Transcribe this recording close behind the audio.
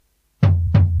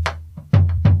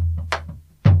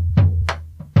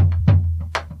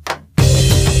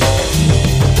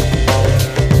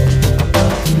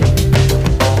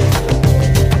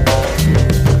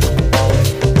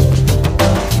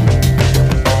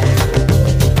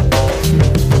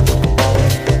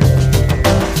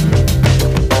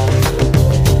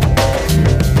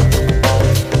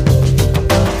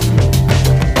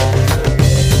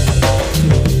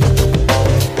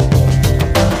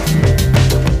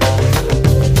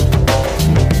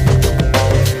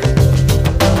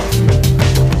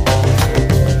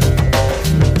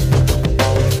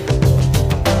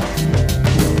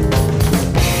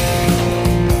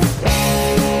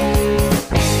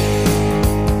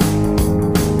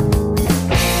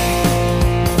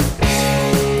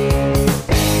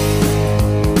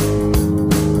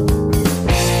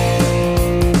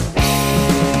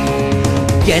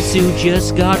Guess who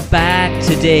just got back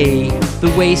today?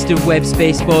 The waste of web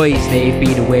space boys, they've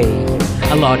been away.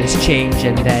 A lot has changed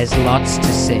and there's lots to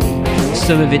say.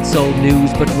 Some of it's old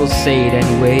news, but we'll say it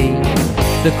anyway.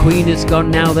 The Queen has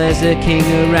gone, now there's a king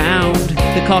around.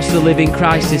 The cost of living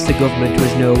crisis, the government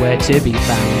was nowhere to be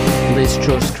found. Liz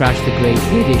Truss crashed the great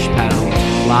British pound.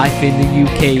 Life in the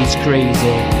UK is crazy.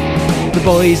 The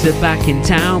boys are back in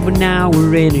town, but now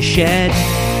we're in a shed.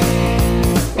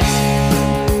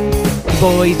 The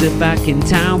boys are back in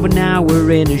town, but now we're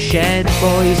in a shed. The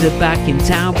boys are back in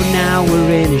town, but now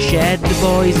we're in a shed. The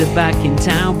boys are back in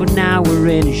town, but now we're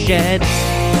in a shed.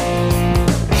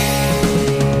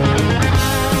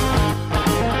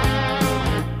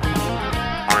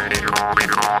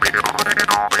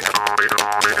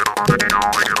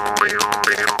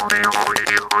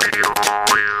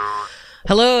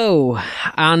 Hello,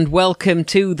 and welcome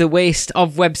to the Waste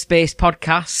of Web Space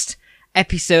podcast,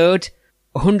 episode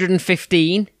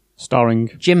 115.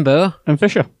 Starring Jimbo and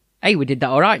Fisher. Hey, we did that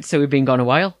alright, so we've been gone a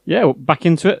while. Yeah, we're back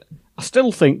into it. I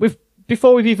still think,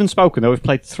 before we've even spoken though, we've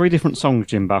played 3 different songs,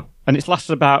 Jimbo, and it's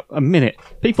lasted about a minute.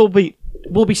 People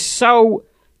will be so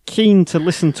keen to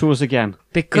listen to us again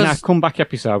in our comeback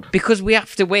episode. Because we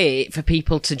have to wait for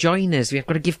people to join us. We've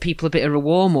got to give people a bit of a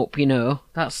warm-up, you know.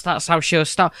 That's how shows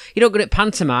start. You don't go at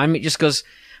pantomime, it just goes,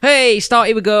 hey, start,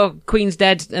 here we go, Queen's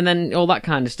dead, and then all that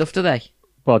kind of stuff, do they?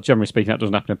 Well, generally speaking, that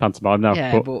doesn't happen in pantomime now.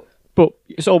 Yeah, but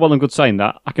it's all well and good saying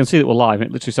that. I can see that we're live.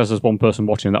 It literally says there's one person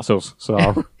watching, that's us.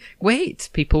 So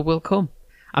wait, people will come.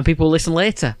 And people will listen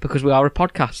later, because we are a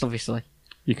podcast, obviously.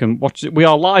 You can watch it. We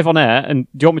are live on air, and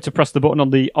do you want me to press the button on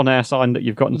the on-air sign that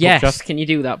you've got in the Yes, pub shed? Can you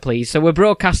do that, please? So we're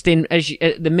broadcasting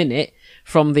at the minute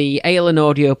from the Ale and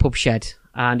Audio pub shed,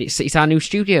 and it's our new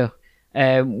studio.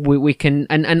 We can,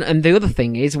 and the other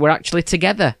thing is we're actually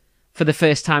together for the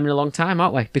first time in a long time,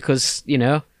 aren't we? Because, you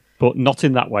know... But not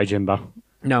in that way, Jimbo.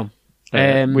 No.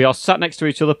 We are sat next to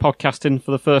each other podcasting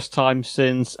for the first time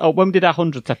since... Oh, when we did our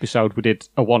 100th episode, we did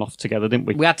a one-off together, didn't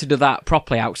we? We had to do that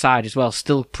properly outside as well.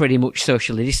 Still pretty much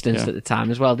socially distanced at the time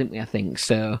as well, didn't we, I think?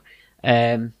 So,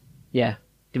 yeah. Do you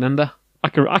remember? I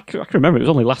can remember. It was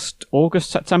only last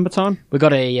August, September time. We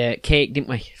got a cake, didn't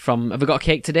we? Have we got a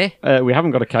cake today? We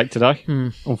haven't got a cake today,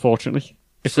 unfortunately.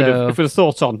 If we'd have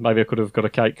thought on, maybe I could have got a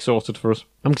cake sorted for us.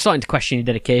 I'm starting to question your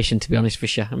dedication, to be honest,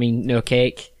 Fisher. I mean, no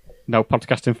cake. No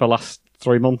podcasting for the last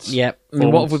 3 months. Yeah. I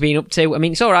mean, what have we been up to? I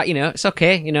mean, it's all right, you know. It's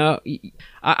okay, you know.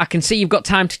 I can see you've got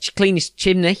time to clean your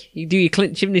chimney. You do your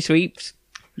chimney sweeps.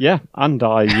 Yeah, and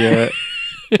I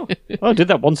did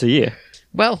that once a year.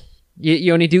 Well,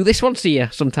 you only do this once a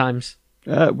year sometimes.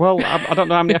 Well, I don't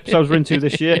know how many episodes we're into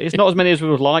this year. It's not as many as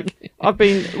we would like.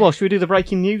 Well, should we do the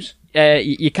breaking news?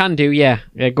 You can do, yeah.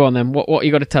 Go on then. What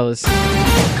you got to tell us?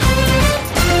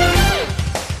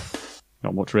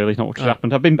 Not much, really. Not much has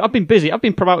happened. I've been busy. I've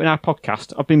been promoting our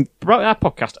podcast.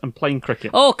 And playing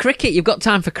cricket. Oh, cricket! You've got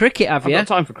time for cricket, have you? I've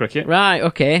got time for cricket. Right.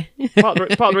 Okay. part of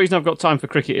the reason I've got time for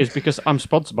cricket is because I'm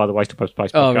sponsored by the Waste of Web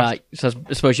Space podcast. Oh, right. So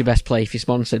I suppose you best play if you're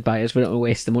sponsored by us. We don't want to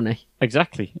waste the money.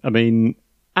 Exactly. I mean,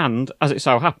 and as it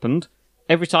so happened,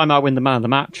 every time I win the man of the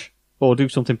match or do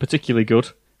something particularly good,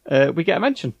 we get a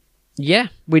mention. Yeah,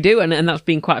 we do, and that's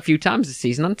been quite a few times this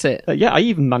season, hasn't it? Yeah, I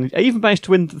even managed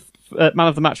to win the man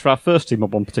of the match for our first team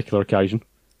on one particular occasion.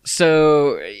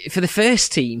 So, for the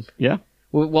first team, yeah,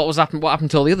 what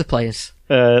happened to all the other players?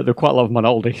 There were quite a lot of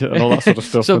minority and all that sort of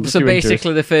stuff. so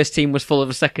basically, the first team was full of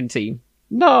a second team.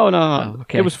 No. Oh,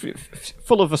 okay. It was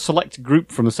full of a select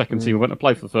group from the second team who went to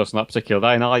play for the first on that particular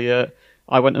day, and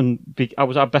I went and I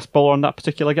was our best bowler on that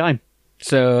particular game.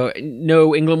 So,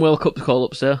 no England World Cup to call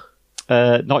up, sir?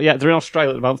 Not yet. They're in Australia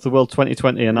at the moment for the World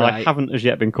 2020, and right. I haven't as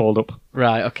yet been called up.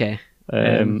 Right, okay.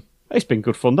 It's been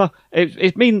good fun, though.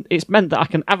 It's meant that I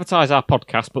can advertise our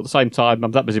podcast, but at the same time,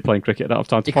 I'm that busy playing cricket, I don't have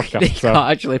time to podcast. You can't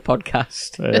actually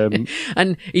podcast.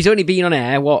 And he's only been on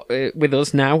air, with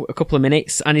us now, a couple of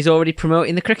minutes, and he's already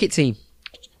promoting the cricket team.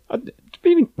 What do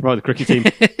you mean promote the cricket team?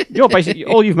 You're basically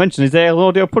all you've mentioned is the Ale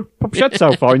Audio pub shed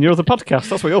so far in your other podcast.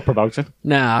 That's what you're promoting.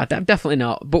 Nah, definitely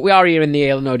not. But we are here in the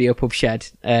Ale and Audio pub shed,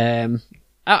 and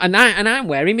I'm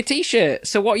wearing my t-shirt.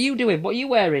 So what are you doing? What are you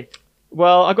wearing?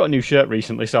 Well, I got a new shirt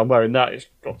recently, so I'm wearing that.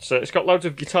 It's got loads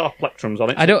of guitar plectrums on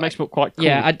it. So it makes me look quite cool.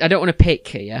 Yeah, I don't want to pick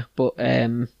here, but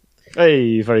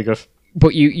hey, very good.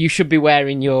 But you should be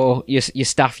wearing your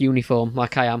staff uniform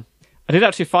like I am. I did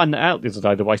actually find that out the other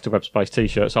day, the Waste of Web Space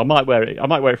t-shirt, so I might wear it. I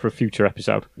might wear it for a future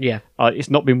episode. Yeah. It's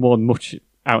not been worn much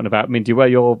out and about. I mean, do you wear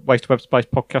your Waste of Web Space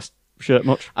podcast shirt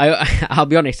much? I'll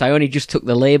be honest, I only just took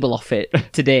the label off it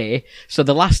today. So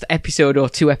the last episode or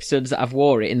 2 episodes that I've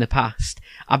wore it in the past,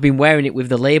 I've been wearing it with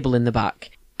the label in the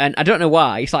back. And I don't know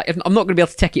why. It's like, I'm not going to be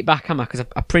able to take it back, am I? Because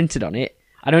I printed on it.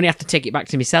 I'd only have to take it back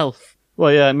to myself.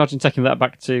 Well, yeah, imagine taking that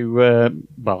back to,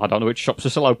 I don't know which shops are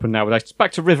still open nowadays. It's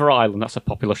back to River Island. That's a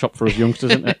popular shop for us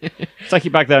youngsters, isn't it? Take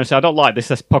it back there and say, I don't like this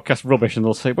podcast rubbish, and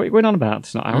they'll say, what are you going on about?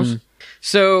 It's not ours.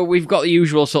 So we've got the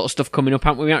usual sort of stuff coming up,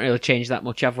 haven't we? We haven't really changed that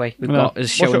much, have we? We've got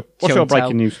as show. What's your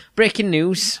breaking news? Breaking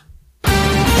news.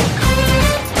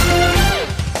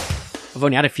 I've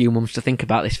only had a few months to think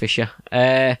about this, Fisher.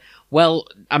 Well,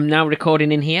 I'm now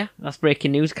recording in here. That's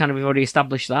breaking news. Kind of, we've already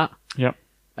established that. Yep.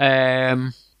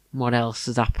 What else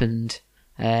has happened?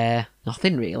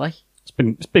 Nothing really.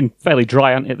 It's been fairly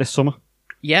dry, hasn't it, this summer?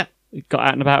 Yeah. You got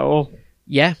out and about at all?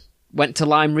 Yeah. Went to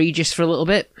Lyme Regis for a little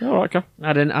bit. Oh, right, okay.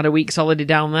 Had a week's holiday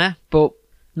down there, but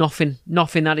nothing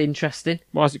that interesting.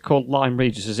 Why is it called Lyme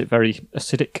Regis? Is it very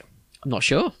acidic? I'm not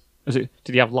sure. Did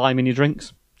you have lime in your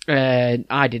drinks?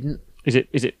 I didn't. Is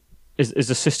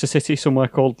the sister city somewhere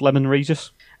called Lemon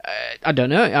Regis? I don't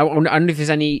know. I wonder if there's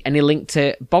any link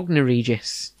to Bognor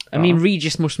Regis. I mean,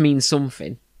 Regis must mean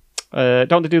something.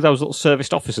 Don't they do those little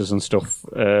serviced offices and stuff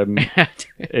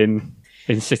in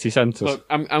city centres? Look,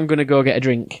 I'm going to go get a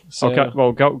drink. So. Okay,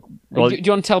 well, go. Well, do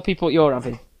you want to tell people what you're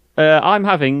having? I'm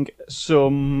having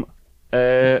some,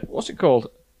 what's it called?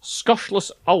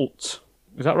 Scotchless Alt.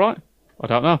 Is that right? I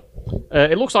don't know.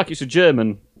 It looks like it's a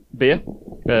German beer.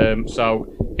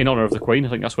 So, in honour of the Queen, I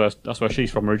think that's where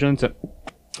she's from originally, isn't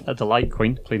it? The late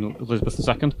Queen, Queen Elizabeth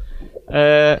II.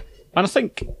 And I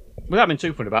think, without being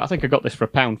too funny about it, I think I got this for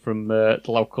 £1 from the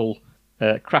local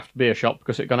craft beer shop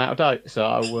because it had gone out of date.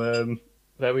 So,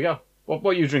 there we go. What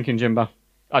are you drinking, Jimbo?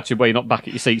 Actually, well, you're not back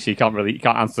at your seat, so you can't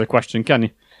answer the question, can you?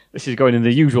 This is going in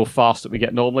the usual farce that we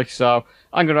get normally. So,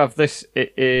 I'm going to have this.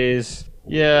 It is,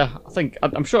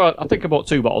 I'm sure I think I bought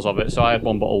 2 bottles of it. So, I had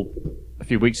 1 bottle a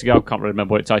few weeks ago. Can't really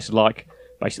remember what it tasted like.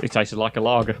 Basically, it tasted like a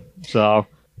lager. So,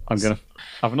 I'm going to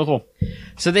have another one.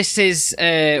 So this is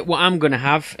what I'm going to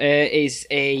have is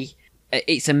it's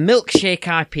a milkshake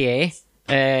IPA,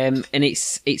 and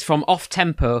it's from Off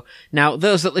Tempo. Now,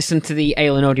 those that listen to the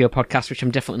Ale and Audio podcast, which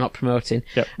I'm definitely not promoting,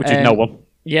 which is no one.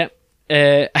 Yep.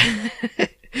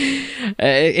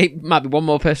 It might be one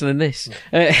more person than this.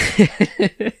 I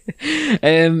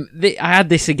had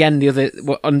this again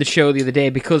on the show the other day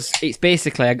because it's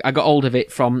basically I got hold of it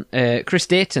from Chris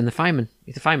Dayton, the fireman.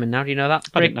 He's a fireman now. Do you know that?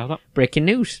 I didn't know that. Breaking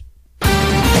news.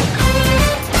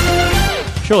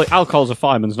 Surely alcohol's a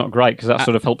fireman's not great because that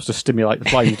sort of helps to stimulate the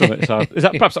flames, doesn't it? So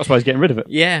perhaps that's why he's getting rid of it.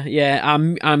 Yeah.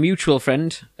 Our mutual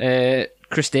friend,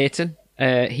 Chris Dayton.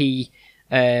 He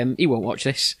won't watch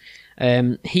this.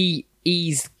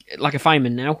 He's like a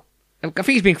fireman now. I think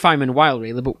he's been a fireman a while,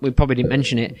 really, but we probably didn't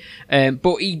mention it.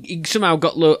 But he somehow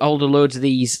got hold of loads of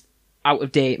these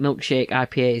out-of-date milkshake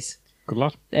IPAs. Good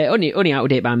lad. Only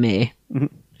out-of-date by May.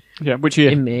 Mm-hmm. Yeah, which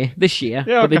year? In May. This year.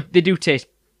 Yeah, okay. But they do taste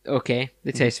okay.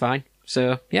 They taste fine.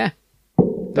 So, yeah.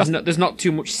 There's not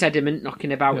too much sediment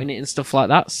knocking about in it and stuff like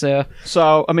that. So,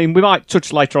 I mean, we might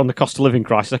touch later on the cost of living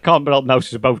crisis. I can't but help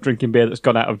notice we're both drinking beer that's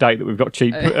gone out of date that we've got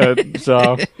cheap.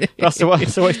 So that's the way.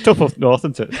 So it's tough up north,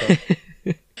 isn't it?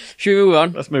 So. Should we move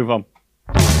on? Let's move on.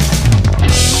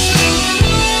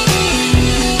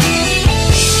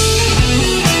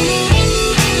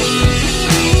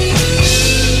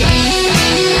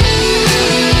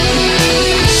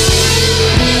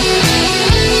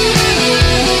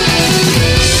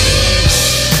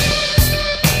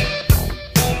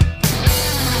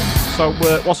 So,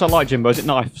 what's that like, Jimbo? Is it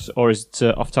nice or is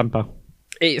it off tempo?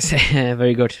 It's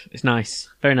very good. It's nice,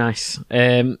 very nice.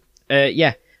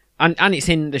 Yeah, and it's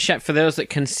in the for those that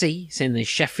can see, it's in the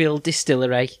Sheffield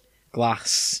Distillery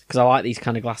glass because I like these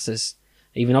kind of glasses.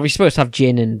 Even though you're supposed to have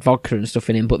gin and vodka and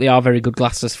stuff in them, but they are very good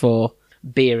glasses for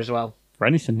beer as well. For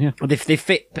anything, yeah. They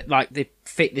fit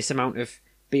this amount of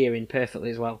beer in perfectly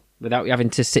as well without you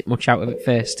having to sip much out of it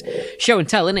first. Show and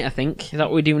tell, innit? I think is that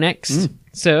what we do next.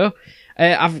 So,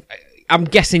 I'm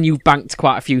guessing you've banked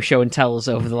quite a few show and tells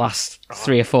over the last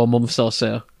 3 or 4 months or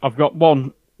so. I've got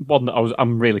one that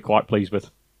I'm really quite pleased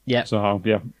with. Yeah. So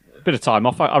yeah, a bit of time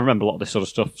off. I remember a lot of this sort of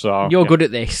stuff. So you're good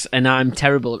at this, and I'm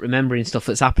terrible at remembering stuff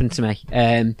that's happened to me.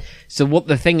 So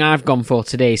the thing I've gone for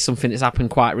today is something that's happened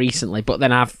quite recently, but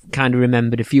then I've kind of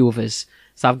remembered a few others.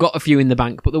 So I've got a few in the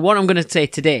bank. But the one I'm going to say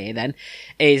today then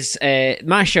is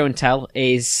my show and tell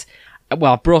is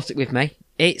I brought it with me.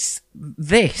 It's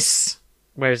this.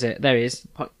 Where is it? There it is.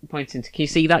 Pointing to. Can you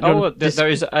see that? Oh, there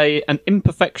is an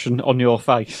imperfection on your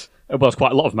face. Well, it's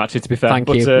quite a lot of them, actually, to be fair. Thank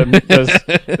you.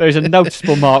 There is a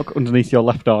noticeable mark underneath your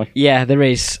left eye. Yeah, there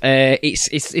is.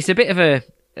 It's a bit of a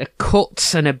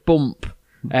cut and a bump.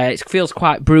 It feels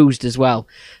quite bruised as well.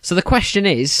 So the question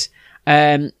is,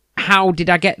 how how did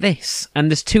I get this? And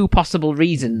there's two possible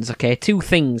reasons, okay? Two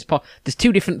things. There's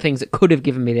two different things that could have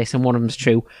given me this, and one of them's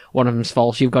true, one of them's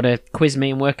false. You've got to quiz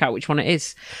me and work out which one it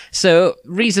is. So,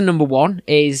 reason number one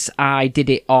is I did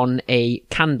it on a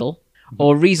candle,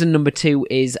 or reason number two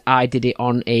is I did it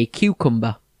on a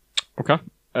cucumber. Okay.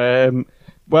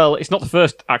 Well, it's not the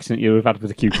first accident you've had with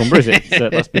a cucumber, is it? So,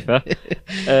 let's be fair.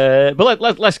 But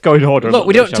let's go in order. Look,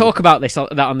 we don't talk about that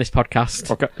on this podcast.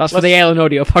 Okay. That's for the Ale and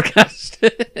Audio podcast.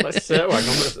 Let's hang on.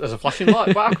 There's a flashing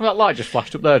light. How come that light just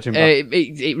flashed up there, Jimbo?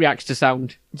 It reacts to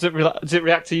sound. Does it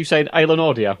react to you saying Ale and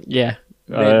Audio? Yeah.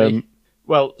 Maybe.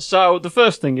 Well, so the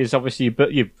first thing is obviously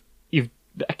you've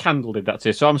a candle did that to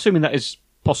you. So I'm assuming that is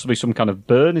possibly some kind of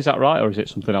burn. Is that right, or is it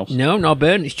something else? No, not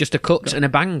burn. It's just a cut and a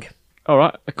bang. All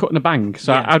right, a cut and a bang.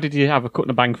 So Yeah. how did you have a cut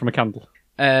and a bang from a candle?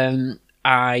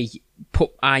 I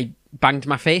banged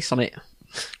my face on it.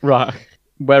 Right.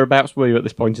 Whereabouts were you at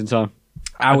this point in time?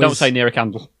 Don't say near a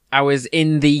candle. I was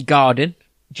in the garden,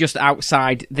 just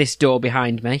outside this door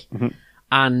behind me,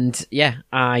 and yeah,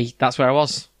 that's where I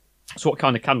was. So what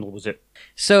kind of candle was it?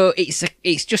 So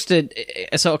it's just a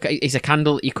sort of, it's a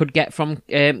candle that you could get from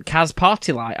Kaz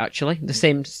Party Light, actually. The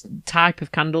same type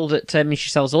of candle that she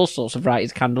sells all sorts of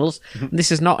varieties of candles.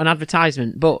 This is not an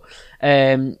advertisement, but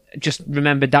just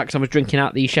remembered that because I was drinking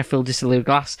out the Sheffield distilled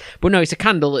glass. But no, it's a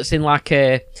candle that's in like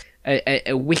a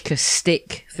wicker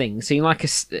stick thing. So you like a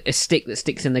stick that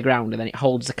sticks in the ground and then it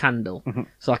holds the candle.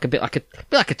 So like a bit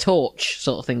like a torch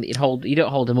sort of thing that you'd hold. You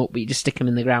don't hold them up, but you just stick them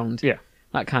in the ground. Yeah.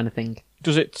 That kind of thing.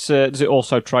 Does it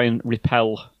also try and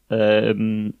repel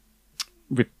flies?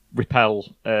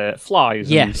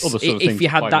 Yes. And other sort of If things you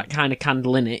had flying? that kind of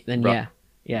candle in it, then Right.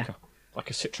 yeah. Okay. Like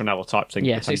a citronella type thing.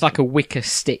 Yeah, so it's like a wicker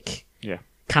stick Yeah.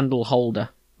 candle holder.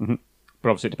 But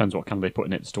obviously it depends what candle you put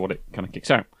in it as to what it kind of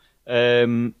kicks out.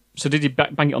 So did you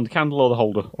bang it on the candle or the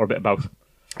holder, or a bit of both?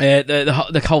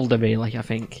 The holder, really, I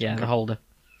think. Yeah, the holder.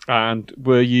 And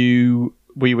were you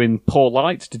in poor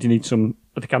light? Did you need some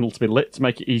of the candle to be lit to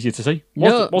make it easier to see?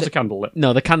 Was the candle lit?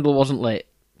 No, the candle wasn't lit,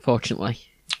 fortunately.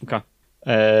 Okay.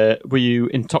 Were you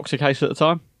intoxicated at the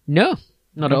time? No,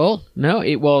 not at all. No,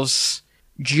 it was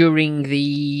during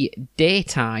the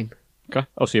daytime. Okay.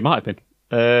 Oh, so you might have been.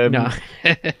 No.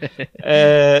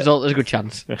 There's a good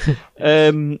chance.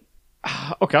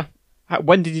 Okay.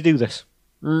 When did you do this?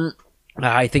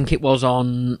 I think it was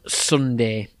on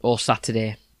Sunday or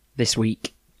Saturday this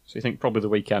week. So you think probably the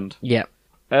weekend? Yeah.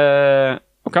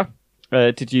 Okay.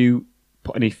 Did you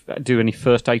do any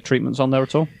first aid treatments on there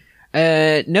at all?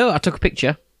 No, I took a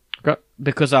picture. Okay.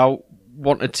 Because I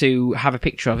wanted to have a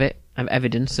picture of it, have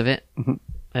evidence of it.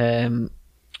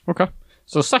 Okay.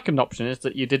 So the second option is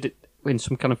that you did it in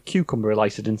some kind of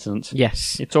cucumber-related incident.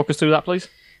 Yes. Can you talk us through that, please?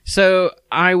 So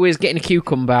I was getting a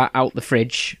cucumber out the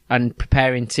fridge and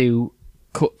preparing to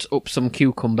cut up some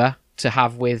cucumber to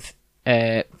have with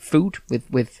food.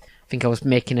 With I think I was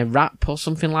making a wrap or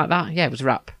something like that. Yeah, it was a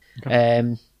wrap.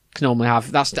 Okay. Cause normally I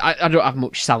don't have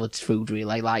much salad food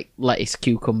really, like lettuce,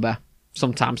 cucumber,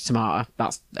 sometimes tomato.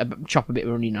 Chop a bit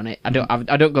of onion on it. I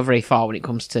don't go very far when it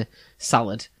comes to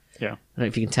salad. Yeah. I don't know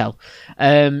if you can tell.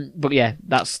 But yeah,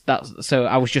 that's so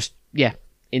I was just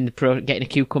in the getting a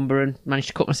cucumber and managed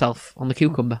to cut myself on the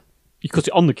cucumber. You cut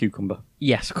it on the cucumber?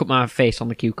 Yes, I cut my face on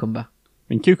the cucumber. I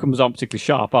mean, cucumbers aren't particularly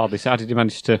sharp, are they? So how did you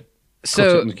manage to cut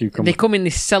it on the cucumber? They come in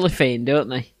this cellophane, don't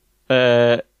they?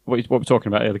 What we're talking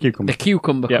about here, the cucumber? The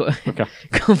cucumber okay.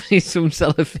 comes in some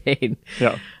cellophane.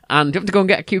 Yeah. And you have to go and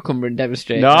get a cucumber and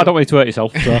demonstrate. No, I don't want you to hurt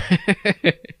yourself. So.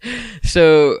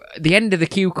 So the end of the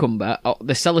cucumber,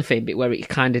 the cellophane bit where it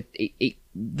kind of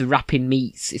the wrapping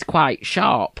meets, is quite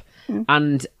sharp.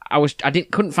 And I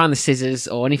couldn't find the scissors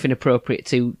or anything appropriate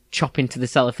to chop into the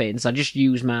cellophane, so I just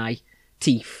used my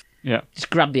teeth. Yeah. Just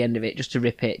grab the end of it, just to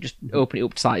rip it, just open it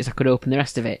up slightly so I could open the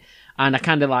rest of it. And I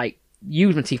kind of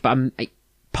used my teeth, but it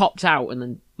popped out and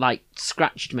then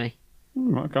scratched me.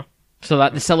 Okay. So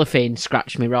the cellophane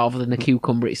scratched me rather than the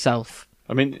cucumber itself.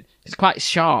 I mean, it's quite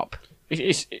sharp.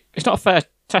 It's not a fair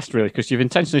test really, because you've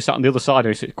intentionally sat on the other side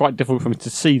of it, so it's quite difficult for me to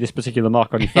see this particular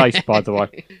mark on your face. By the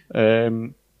way.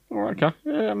 Okay.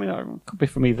 Yeah, I mean, it could be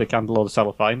from either the candle or the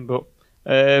cellophane, but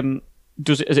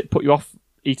has it put you off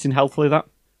eating healthily?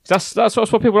 That's what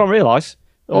people don't realise.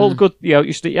 All good,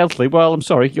 you should eat healthily. Well, I'm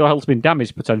sorry, your health's been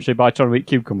damaged potentially by trying to eat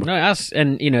cucumber. No, it has,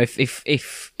 and if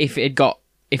it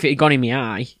had gone in my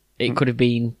eye, it could have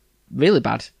been really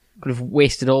bad. Could have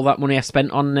wasted all that money I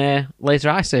spent on laser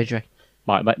eye surgery.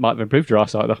 Might have improved your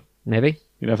eyesight though. Maybe,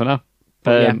 you never know.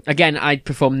 Again, I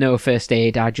performed no first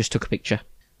aid. I just took a picture.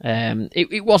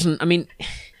 It wasn't. I mean,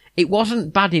 it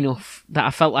wasn't bad enough that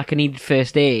I felt like I needed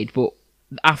first aid, but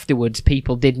afterwards,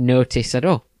 people did notice that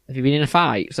Have you been in a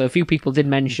fight? So a few people did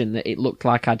mention that it looked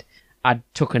like I'd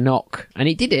took a knock, and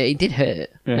it did hurt.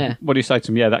 Yeah. What do you say to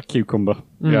him? Yeah, that cucumber.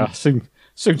 Yeah, soon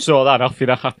saw that off.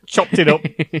 I chopped it up,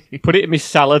 put it in my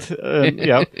salad,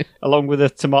 along with a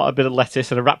tomato, a bit of lettuce,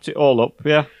 and I wrapped it all up.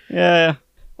 Yeah.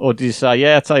 Or did you say,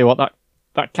 yeah, I tell you what,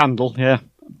 that candle, yeah,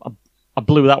 I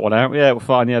blew that one out. Yeah, it was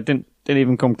fine. Yeah, didn't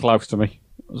even come close to me.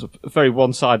 It was a very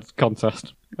one-sided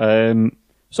contest.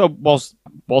 So was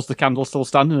the candle still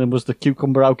standing, and was the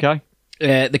cucumber okay?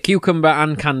 The cucumber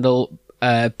and candle,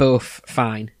 both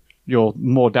fine. You're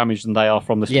more damaged than they are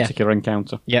from this particular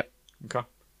encounter. Yep. Okay.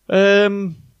 I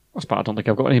don't think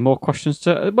I've got any more questions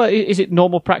to. But is it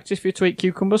normal practice for you to eat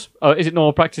cucumbers? Or is it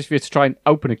normal practice for you to try and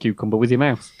open a cucumber with your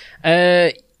mouth?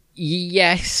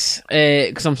 Yes,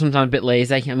 because I'm sometimes a bit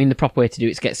lazy. I mean, the proper way to do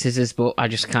it is get scissors, but I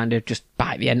just kind of just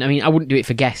bite the end. I mean, I wouldn't do it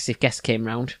for guests if guests came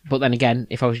round. But then again,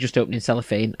 if I was just opening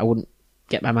cellophane, I wouldn't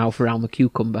get my mouth around the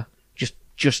cucumber.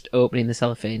 Just opening the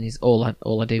cellophane is all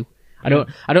I do. I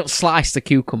don't slice the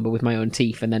cucumber with my own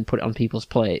teeth and then put it on people's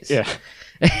plates. Yeah,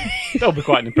 that'll be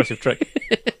quite an impressive trick.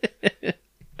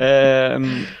 Okay.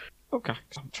 And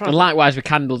likewise with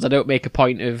candles, I don't make a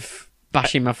point of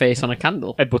bashing my face on a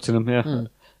candle. Headbutting them, yeah.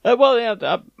 I'm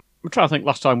trying to think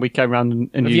last time we came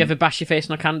round and Have you ever bashed your face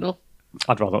on a candle?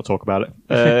 I'd rather not talk about it.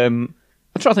 I'm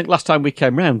trying to think last time we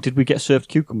came round, did we get served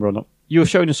cucumber or not? You were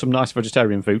showing us some nice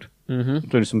vegetarian food,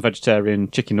 including some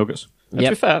vegetarian chicken nuggets. And to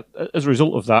be fair, as a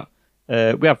result of that,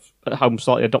 we have at home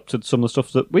slightly adopted some of the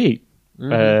stuff that we eat.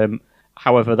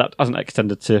 However, that hasn't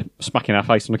extended to smacking our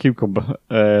face on a cucumber.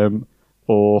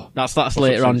 That's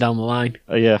later on down the line.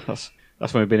 Yeah, that's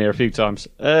when we've been here a few times.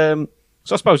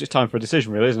 So I suppose it's time for a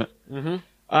decision, really, isn't it? Mm-hmm.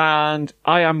 And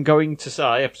I am going to say,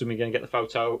 I presume you're going to get the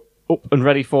photo up and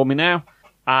ready for me now.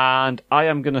 And I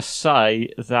am going to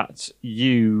say that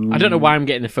you... I don't know why I'm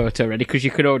getting the photo ready, because you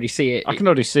could already see it. I can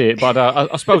already see it, but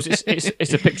I suppose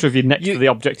it's a picture of you next to the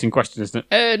object in question, isn't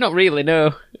it? Not really,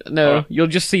 no. Right. You'll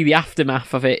just see the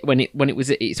aftermath of it when it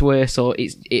was at its worst, or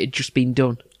it had just been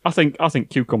done. I think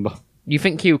cucumber. You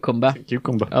think cucumber?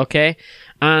 Cucumber. Okay.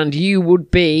 And you would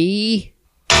be...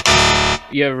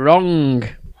 You're wrong.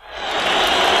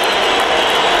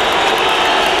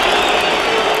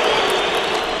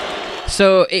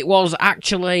 So it was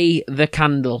actually the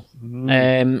candle.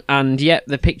 And yeah,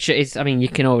 the picture is, I mean, you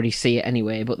can already see it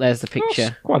anyway, but there's the picture.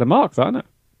 That's quite a mark, that, isn't it?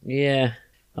 Yeah.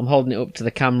 I'm holding it up to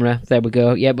the camera. There we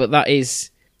go. Yeah, but that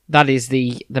is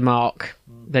the mark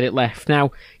that it left.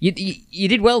 Now, you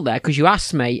did well there, because you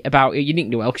asked me about, you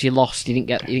didn't do well because you lost, you didn't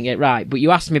get it right, but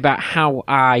you asked me about how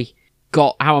I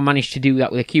managed to do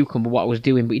that with a cucumber, what I was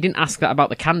doing, but you didn't ask that about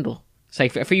the candle. So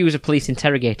if you was a police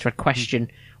interrogator, I'd question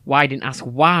why I didn't ask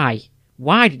why.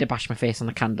 Why did I bash my face on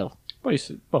the candle? Well,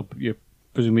 you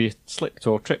presumably you slipped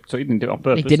or tripped, so you didn't do it on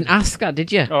purpose. You didn't ask that,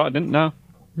 did you? Oh, I didn't know.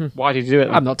 Why did you do it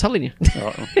then? I'm not telling you.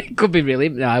 Oh. It could be really.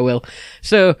 No, I will.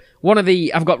 So,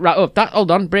 I've got right up.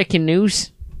 Hold on, breaking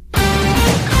news.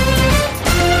 I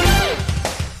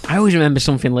always remember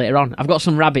something later on. I've got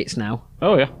some rabbits now.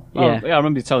 Oh, yeah. Yeah. I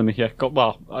remember you telling me, yeah.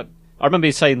 I remember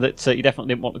you saying that you definitely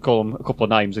didn't want to call them a couple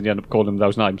of names, and you ended up calling them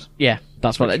those names. Yeah,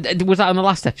 that's what... Was that on the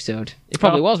last episode? It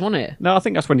probably was, wasn't it? No, I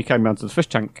think that's when you came round to the fish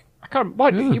tank. I can't... Why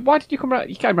did you come round?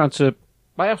 You came round to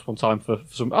my house one time for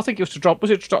some... I think it was to drop... Was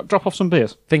it to drop off some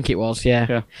beers? I think it was,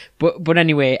 yeah. But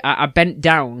anyway, I bent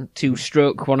down to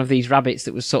stroke one of these rabbits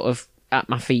that was sort of at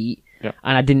my feet, and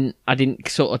I didn't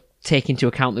sort of take into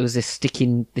account there was this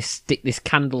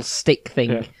candle stick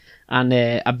thing, and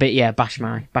I bashed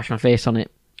my face on it.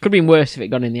 Could have been worse if it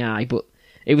got in the eye, but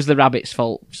it was the rabbit's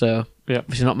fault, so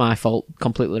it's not my fault,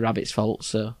 completely the rabbit's fault.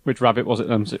 So which rabbit was it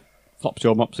then? Was it Flopsy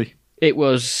or Mopsy? It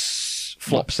was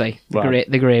Flopsy, Right.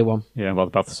 the grey one. Yeah, well,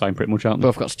 they're both the same pretty much, aren't they?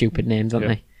 Both got stupid names, haven't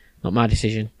they? Not my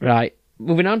decision. Right,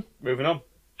 moving on.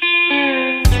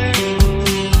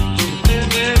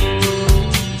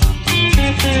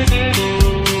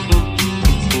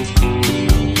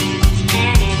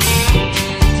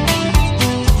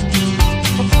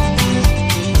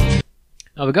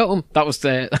 Oh, we got them. That was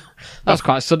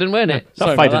quite sudden, weren't it?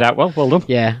 That faded out well. Well done.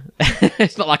 Yeah.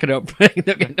 It's not like I don't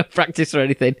get enough practice or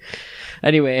anything.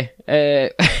 Anyway,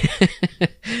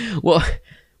 what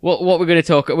we're going to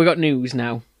talk... We got news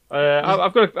now.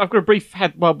 I've got a brief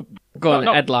headline.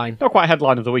 Not quite a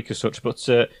headline of the week as such, but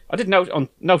I did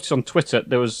notice on Twitter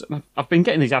there was... I've been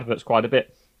getting these adverts quite a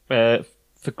bit for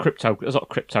crypto. There's a lot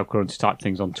of cryptocurrency type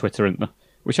things on Twitter, isn't there?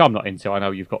 Which I'm not into. I know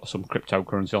you've got some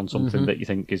cryptocurrency on something that you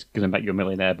think is going to make you a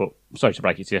millionaire, but sorry to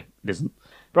break it to you, it isn't.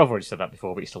 But I've already said that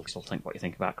before, but you still think what you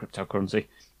think about cryptocurrency.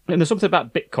 And there's something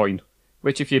about Bitcoin,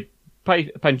 which if you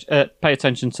pay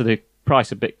attention to the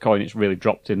price of Bitcoin, it's really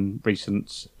dropped in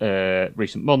recent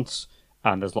months.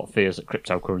 and there's a lot of fears that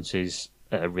cryptocurrencies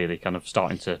are really kind of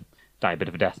starting to die a bit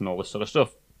of a death and all this sort of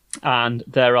stuff. And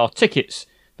there are tickets.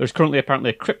 There's currently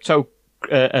apparently a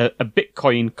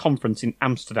Bitcoin conference in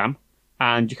Amsterdam,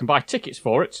 and you can buy tickets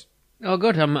for it. Oh,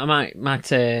 good. I might.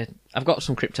 I've got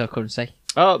some cryptocurrency.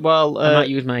 Oh well, I might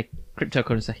use my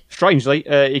cryptocurrency. Strangely,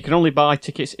 you can only buy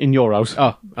tickets in euros.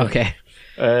 Oh, okay.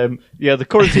 The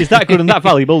currency is that good and that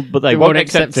valuable, but they won't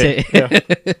accept it.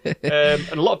 Yeah.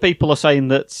 And a lot of people are saying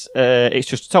that it's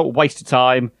just a total waste of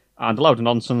time and a load of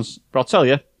nonsense. But I'll tell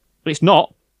you, it's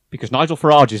not, because Nigel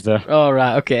Farage is there. Oh,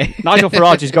 right, okay. Nigel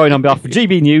Farage is going on behalf of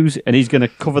GB News, and he's going to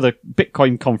cover the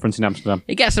Bitcoin conference in Amsterdam.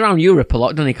 He gets around Europe a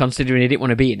lot, doesn't he, considering he didn't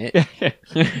want to be in it? Yeah.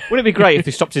 Wouldn't it be great if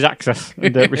he stopped his access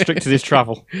and restricted his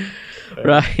travel?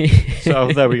 Right.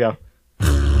 So there we go.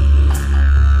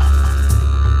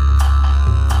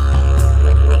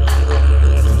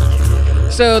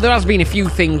 So there has been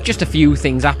just a few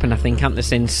things happened, I think, haven't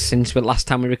there, since the last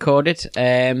time we recorded.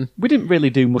 We didn't really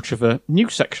do much of a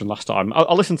news section last time.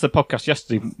 I listened to the podcast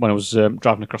yesterday when I was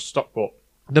driving across Stockport.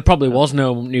 There probably was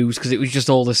no news because it was just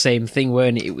all the same thing,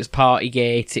 weren't it? It was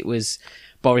Partygate, it was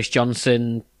Boris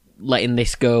Johnson letting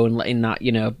this go and letting that,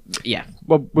 yeah.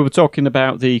 Well, we were talking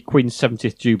about the Queen's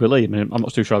 70th Jubilee. I mean, I'm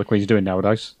not too sure how the Queen's doing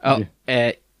nowadays. Oh,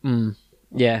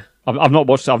 yeah. I've not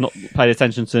watched. I've not paid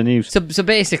attention to the news. So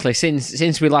basically,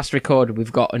 since we last recorded,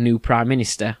 we've got a new Prime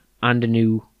Minister and a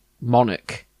new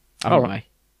monarch, haven't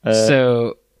we?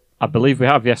 So I believe we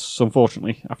have. Yes,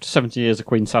 unfortunately, after 70 years, the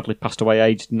Queen sadly passed away,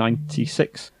 aged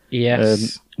 96.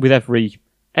 Yes. With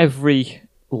every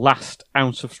last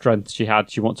ounce of strength she had,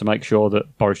 she wanted to make sure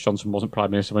that Boris Johnson wasn't Prime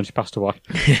Minister when she passed away.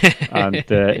 And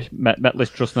met Liz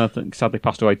Truss, and I think sadly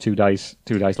passed away 2 days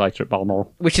later at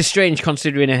Balmoral. Which is strange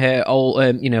considering her old,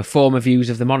 former views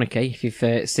of the monarchy. If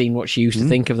you've seen what she used to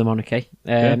think of the monarchy,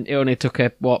 it only took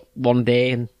her 1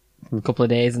 day and a couple of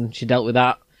days, and she dealt with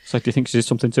that. So, do you think she did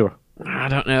something to her? I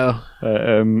don't know.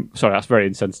 Sorry, that's very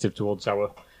insensitive towards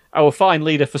our fine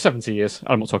leader for 70 years.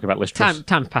 I'm not talking about Liz Truss.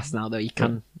 Time's passed now, though. You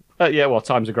can. Well,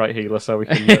 time's a great healer, so we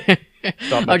can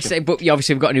start I'd say, but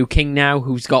obviously we've got a new king now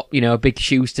who's got, big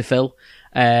shoes to fill.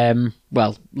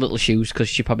 Well, little shoes, because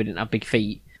she probably didn't have big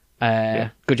feet.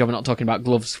 Good job we're not talking about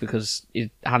gloves, because his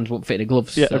hands won't fit in the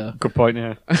gloves. Yeah, so. Good point,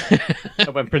 yeah.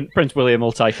 When Prince William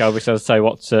will take over, he says, say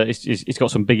what, he's got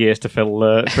some big ears to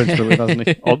fill, Prince William, hasn't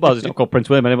he? Well, he's not called Prince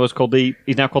William anymore,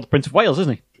 he's now called the Prince of Wales,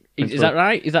 isn't he? Is that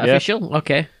right? Is that official?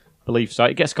 Okay. I believe so.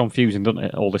 It gets confusing, doesn't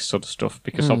it, all this sort of stuff,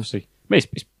 because obviously,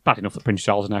 it's bad enough that Prince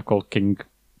Charles is now called King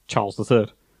Charles III.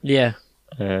 Yeah.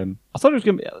 I thought it was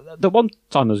going to be... The one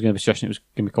time there was going to be a suggestion it was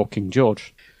going to be called King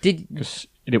George. Because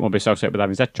he didn't want to be associated with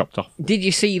having his head chopped off. Did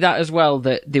you see that as well,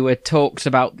 that there were talks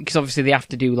about... Because obviously they have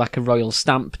to do like a royal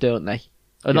stamp, don't they?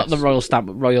 Or not the royal stamp,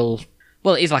 but royal...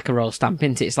 Well, it is like a royal stamp,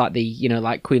 isn't it? It's like the,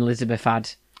 like Queen Elizabeth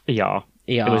had... ER.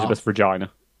 Elizabeth's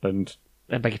vagina. And...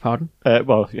 I beg your pardon?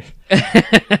 Well,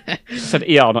 yeah. Said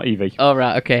ER, not EV. Oh,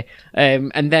 right, okay.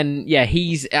 And then,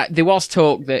 he's... there was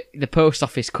talk that the post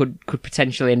office could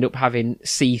potentially end up having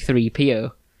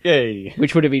C3PO. Yay.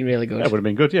 Which would have been really good. That would have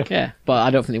been good, yeah. Yeah, but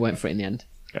I don't think they went for it in the end.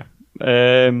 Yeah.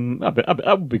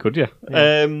 That would be good, yeah.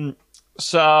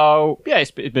 So, yeah,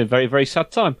 it's been a very, very sad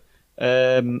time.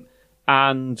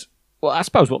 And, well, I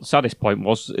suppose what the saddest point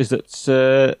is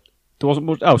that... there wasn't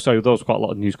much. Oh, sorry, there was quite a lot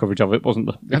of news coverage of it, wasn't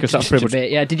there? Because that's pretty much.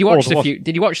 Yeah. Did you watch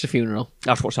the funeral? I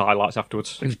watched the highlights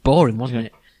afterwards. It was boring, wasn't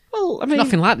it? Well, I mean, it's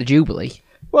nothing like the Jubilee.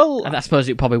 Well, I suppose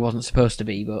it probably wasn't supposed to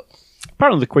be, but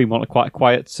apparently the Queen wanted quite a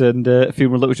quiet and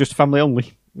funeral that was just family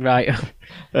only. Right.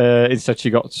 Instead, she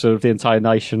got sort of the entire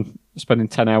nation spending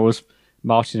 10 hours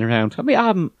marching around. I mean,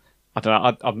 I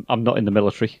don't know. I'm not in the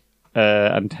military,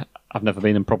 and I've never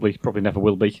been, and probably never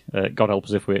will be. God help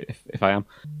us if I am.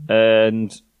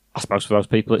 And I suppose for those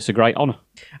people, it's a great honour.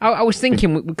 I was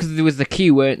thinking, because there was the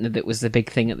queue, weren't there, that was the big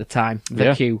thing at the time,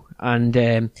 the queue. And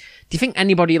do you think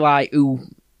anybody who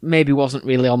maybe wasn't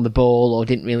really on the ball or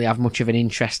didn't really have much of an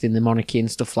interest in the monarchy and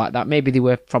stuff like that, maybe they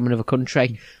were from another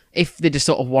country, if they just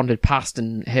sort of wandered past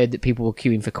and heard that people were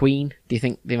queuing for Queen, do you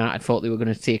think they might have thought they were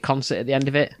going to see a concert at the end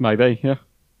of it? Maybe, yeah.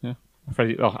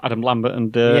 Adam Lambert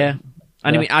and... yeah.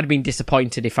 And I mean, I'd been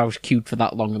disappointed if I was queued for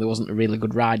that long and there wasn't a really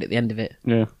good ride at the end of it.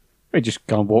 Yeah. We just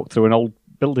go and walk through an old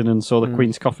building and saw the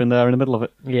Queen's coffin there in the middle of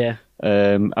it. Yeah.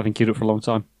 Having queued up for a long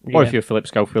time. Or if you're Philip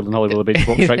Schofield and Holly Willoughby, just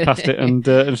walk straight past it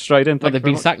and straight in. Well, they've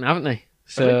been sacked now, haven't they?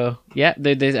 So, yeah.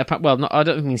 I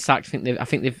don't think sacked. I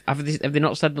think they've have they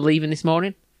not said they're leaving this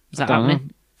morning? Is that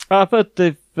happening? I've heard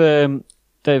they're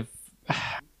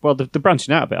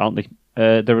branching out a bit, aren't they?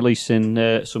 They're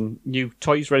releasing some new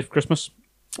toys ready for Christmas.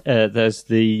 There's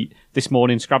the This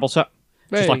Morning Scrabble set.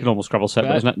 Just like a normal Scrabble set,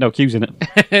 but there's no cues in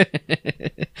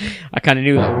it. I kind of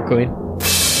knew that would come in.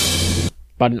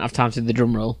 But I didn't have time to do the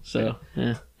drum roll, so,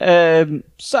 yeah.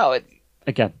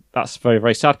 Again, that's very,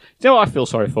 very sad. You know what I feel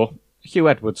sorry for? Hugh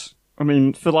Edwards. I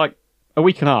mean, for like a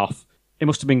week and a half, he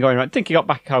must have been going around. I think he got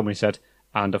back home and he said,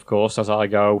 and of course, as I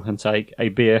go and take a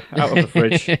beer out of the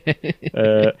fridge,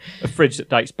 a fridge that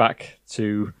dates back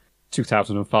to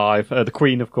 2005. The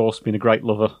Queen, of course, being a great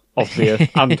lover of beer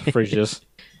and fridges.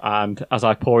 And as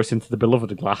I pour it into the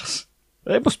beloved glass,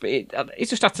 it must be. He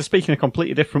just had to speak in a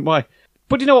completely different way.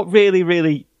 But you know what really,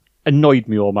 really annoyed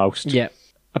me almost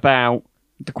about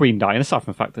the Queen dying, aside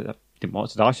from the fact that I didn't want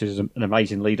her to die, she's an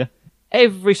amazing leader.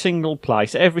 Every single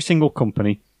place, every single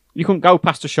company, you couldn't go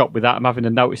past a shop without them having a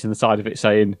notice in the side of it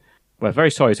saying, "We're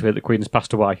very sorry to hear the Queen has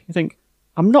passed away." You think,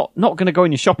 I'm not going to go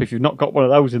in your shop if you've not got one of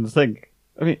those in the thing.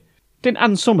 I mean, didn't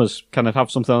Ann Summers kind of have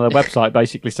something on their website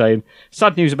basically saying,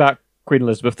 sad news about Queen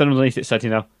Elizabeth, then underneath it said,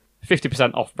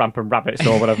 50% off rampant rabbits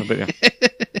or whatever,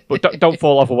 but don't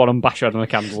fall over one and bash her head on a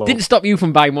candle. Didn't stop you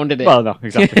from buying one, did it? Well, no,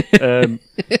 exactly.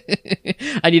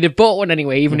 And you'd have bought one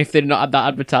anyway, even if they'd not had that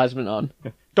advertisement on.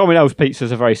 Domino's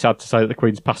Pizzas are very sad to say that the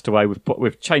Queen's passed away.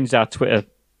 We've changed our Twitter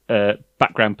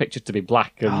background picture to be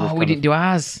black. And we didn't do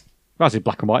ours. Ours is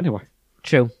black and white anyway.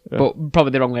 True, but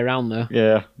probably the wrong way around though.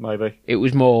 Yeah, maybe. It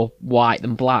was more white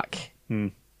than black.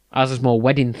 Ours was more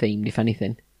wedding themed, if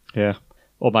anything. Yeah,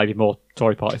 or maybe more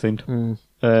Tory party themed.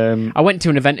 I went to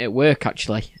an event at work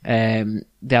actually. They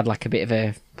had like a bit of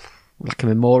a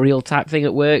memorial type thing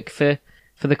at work for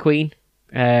the Queen,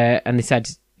 and they said,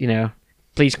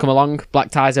 please come along,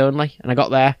 black ties only. And I got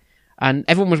there, and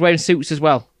everyone was wearing suits as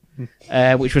well,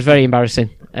 which was very embarrassing.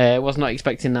 Was not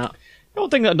expecting that. The one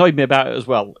thing that annoyed me about it as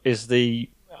well is there's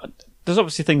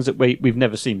obviously things that we've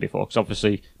never seen before. Because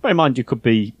obviously, bear in mind, you could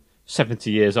be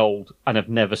 70 years old and have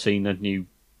never seen a new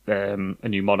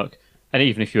monarch. And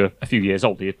even if you're a few years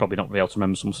older, you'd probably not be able to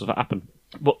remember some stuff that happened.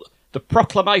 But the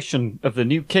proclamation of the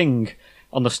new king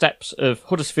on the steps of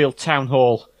Huddersfield Town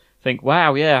Hall, think,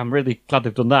 wow, yeah, I'm really glad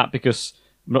they've done that, because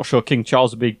I'm not sure King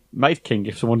Charles would be made king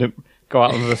if someone didn't go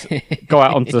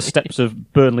out onto the steps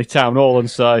of Burnley Town Hall and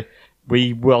say,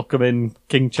 we welcome in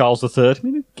King Charles III. I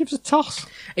mean, it gives a toss.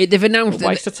 They've announced a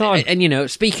waste of time. And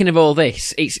speaking of all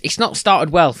this, it's not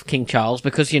started well for King Charles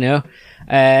because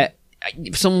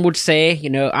some would say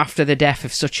after the death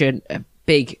of such a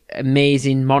big,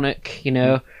 amazing monarch,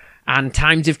 and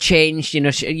times have changed.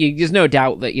 There's no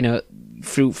doubt that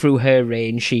through her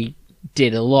reign she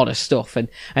did a lot of stuff, and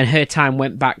her time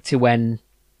went back to when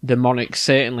the monarch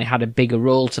certainly had a bigger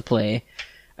role to play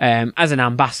as an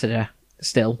ambassador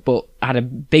still, but had a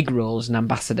big role as an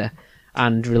ambassador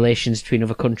and relations between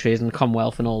other countries and the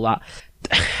Commonwealth and all that.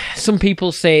 Some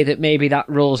people say that maybe that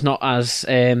role's not as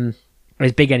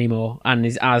big anymore and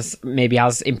is as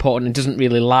important and doesn't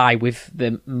really lie with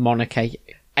the monarchy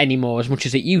anymore as much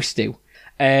as it used to.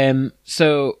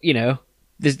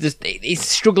 It's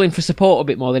struggling for support a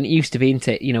bit more than it used to be, isn't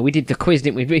it? We did the quiz,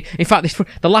 didn't we? In fact,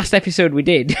 the last episode we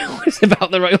did was about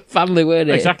the royal family,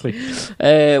 weren't it? Exactly.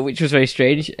 Which was very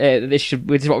strange. This is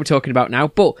what we're talking about now.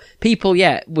 But people,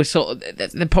 were sort of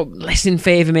they're less in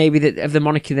favour maybe of the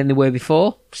monarchy than they were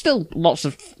before. Still, lots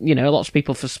of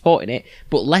people for supporting it,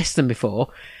 but less than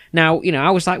before. Now,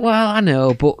 I was like, well, I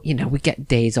know, but, we get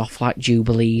days off like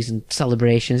jubilees and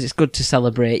celebrations. It's good to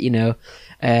celebrate, your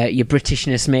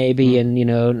Britishness maybe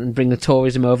and bring the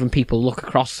tourism over and people look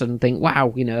across and think,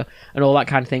 wow, and all that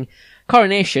kind of thing.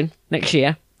 Coronation next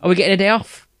year. Are we getting a day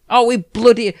off? Oh, we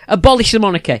bloody abolish the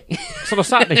monarchy. So on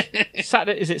Saturday,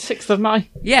 is it 6th of May?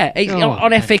 Yeah, it's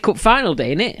on FA Cup final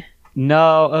day, isn't it?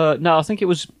 No, I think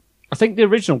the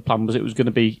original plan was it was going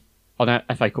to be on a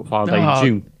FA Cup final day in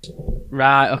June.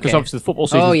 Right, okay. Because obviously the football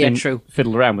season's been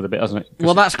fiddled around with a bit, hasn't it?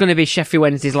 Well, that's going to be Sheffield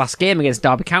Wednesday's last game against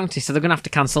Derby County, so they're going to have to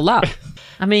cancel that.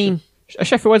 I mean...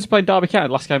 Sheffield Wednesday playing Derby County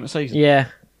last game of the season. Yeah.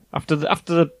 After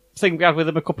the thing we had with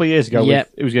them a couple of years ago,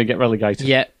 it was going to get relegated.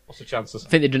 Yeah. What's the chances? I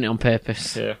think they've done it on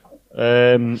purpose. Yeah.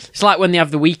 It's like when they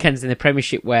have the weekends in the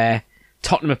Premiership where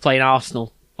Tottenham are playing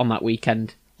Arsenal on that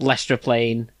weekend, Leicester are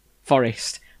playing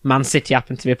Forest, Man City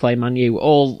happen to be playing Man U,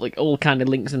 all kind of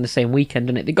links in the same weekend,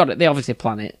 and they obviously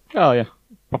plan it. Oh yeah,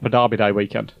 proper Derby Day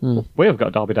weekend. We have got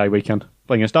a Derby Day weekend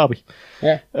playing against Derby.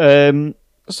 Yeah.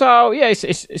 So yeah,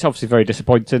 it's obviously very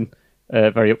disappointing,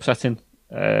 very upsetting.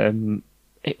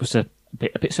 It was a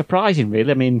bit surprising, really.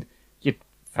 I mean, you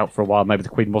felt for a while maybe the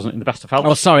Queen wasn't in the best of health.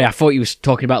 Oh, sorry, I thought you was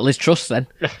talking about Liz Truss then.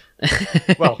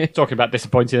 Well, talking about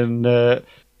disappointing,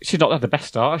 she's not had the best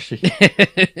start, has she?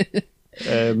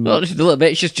 Well, just a little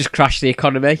bit. She's just crashed the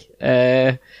economy.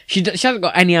 She hasn't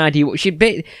got any idea what she...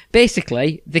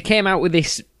 Basically, they came out with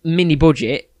this mini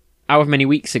budget however many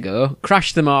weeks ago,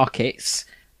 crashed the markets.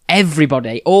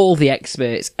 Everybody, all the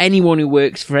experts, anyone who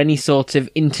works for any sort of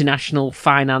international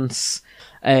finance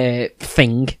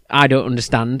thing, I don't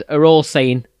understand, are all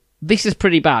saying, this is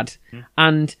pretty bad.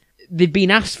 And they've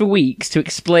been asked for weeks to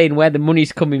explain where the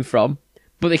money's coming from,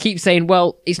 but they keep saying,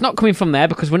 well, it's not coming from there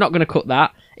because we're not going to cut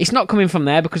that. It's not coming from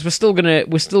there because we're still gonna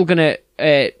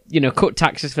cut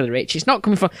taxes for the rich. It's not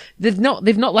coming from. They've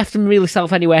not left them really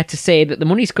self anywhere to say that the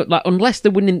money's cut. Like, unless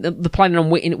they're planning on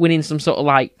winning some sort of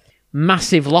like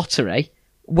massive lottery.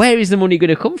 Where is the money going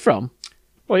to come from?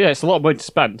 Well, yeah, it's a lot of money to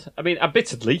spend. I mean,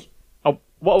 admittedly,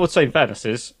 what I would say in fairness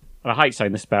is, and I hate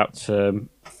saying this about the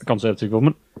Conservative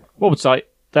government, what I would say,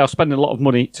 they are spending a lot of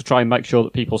money to try and make sure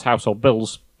that people's household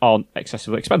bills aren't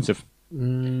excessively expensive.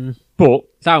 But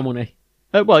It's our money.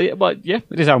 Yeah,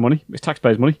 it is our money. It's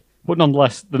taxpayers' money. But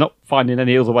nonetheless, they're not finding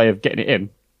any other way of getting it in.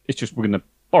 It's just we're going to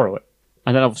borrow it.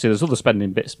 And then obviously there's other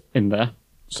spending bits in there.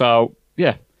 So,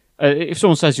 yeah. If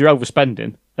someone says you're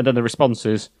overspending, and then the response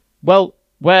is, well,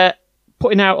 we're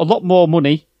putting out a lot more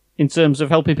money in terms of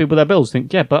helping people with their bills,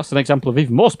 think, yeah, but that's an example of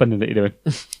even more spending that you're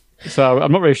doing. So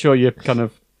I'm not really sure you're kind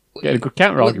of getting a good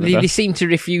counter-argument They seem to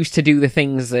refuse to do the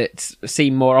things that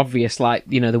seem more obvious, like,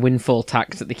 the windfall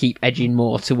tax that they keep edging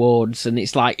more towards, and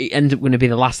it's like, it ends up going to be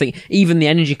the last thing. Even the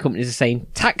energy companies are saying,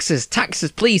 taxes,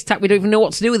 please, we don't even know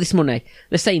what to do with this money.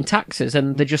 They're saying taxes,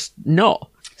 and they're just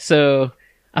not. So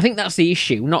I think that's the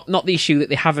issue, not the issue that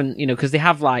they haven't, because they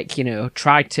have,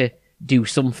 tried to do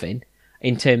something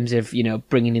in terms of,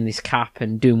 bringing in this cap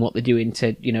and doing what they're doing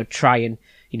to, try and,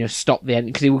 stop the end,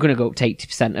 because they were going to go up to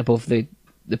 80% above the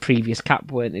previous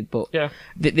cap, weren't they? But yeah,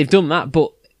 they've done that,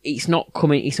 but it's not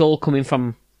coming. It's all coming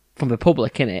from the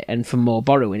public, innit, and from more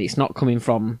borrowing. It's not coming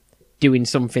from doing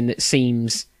something that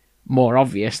seems more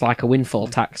obvious, like a windfall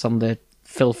tax on the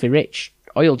filthy rich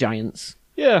oil giants.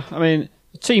 Yeah, I mean,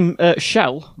 the team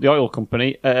Shell, the oil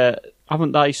company,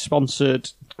 haven't they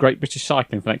sponsored Great British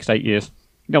Cycling for the next 8 years?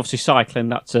 Obviously, cycling,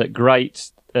 that's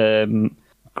great.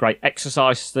 Great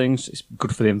exercise things. It's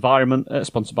good for the environment.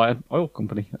 Sponsored by an oil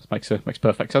company. That makes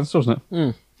perfect sense, doesn't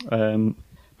it?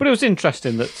 But it was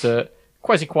interesting that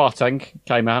Kwesi Kwarteng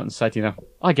came out and said,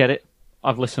 I get it.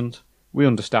 I've listened. We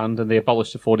understand. And they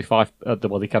abolished the 45.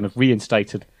 They kind of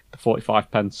reinstated the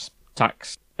 45 pence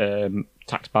tax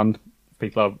band.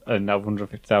 People earning over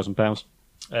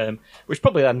 £150,000, which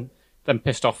probably then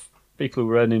pissed off people who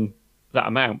were earning that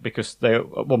amount, because they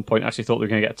at one point actually thought they were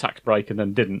going to get a tax break and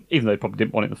then didn't, even though they probably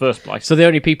didn't want it in the first place. So the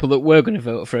only people that were going to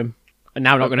vote for him are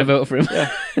now not going to vote for him. Yeah.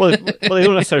 Well, they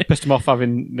don't necessarily pissed him off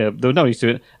having. There was no need to do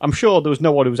it. I'm sure there was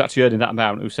no one who was actually earning that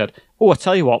amount who said, "Oh, I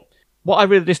tell you what I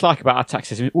really dislike about our tax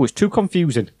system. Oh, it's too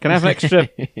confusing. Can I have an extra?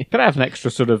 Can I have an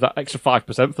extra sort of that extra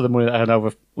 5% for the money that I earn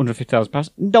over £150,000?"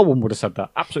 No one would have said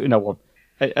that. Absolutely no one.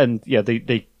 And yeah,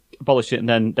 they abolished it and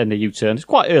then they U-turned. It's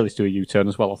quite early to do a U-turn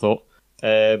as well, I thought.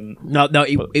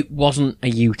 It wasn't a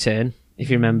U-turn,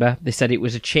 if you remember. They said it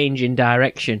was a change in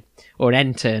direction, or an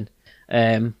N-turn,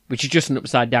 which is just an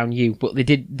upside-down U. But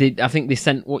I think they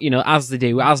sent, as they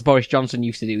do, as Boris Johnson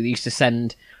used to do, they used to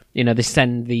send, they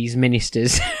send these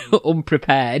ministers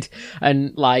unprepared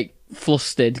and,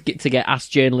 flustered to get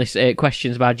asked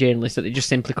questions by journalists that they just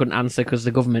simply couldn't answer because the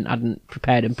government hadn't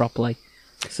prepared them properly.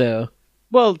 So...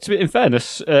 Well, in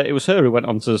fairness, it was her who went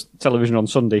on to television on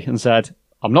Sunday and said,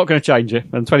 I'm not going to change it.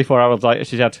 And 24 hours later,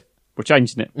 she said, we're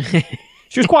changing it.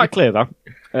 She was quite clear, though.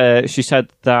 She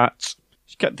said that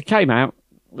they came out,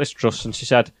 Liz Truss, and she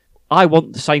said, I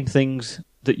want the same things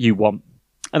that you want.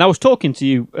 And I was talking to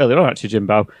you earlier on, actually,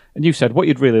 Jimbo, and you said what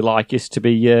you'd really like is to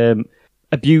be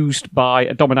abused by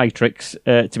a dominatrix,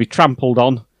 to be trampled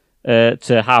on,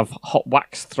 to have hot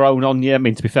wax thrown on you. I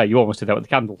mean, to be fair, you almost did that with the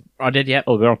candle. I did, yeah.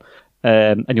 Earlier on.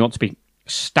 And you want to be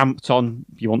stamped on,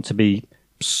 you want to be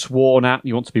sworn at,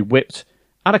 you want to be whipped.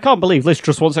 And I can't believe Liz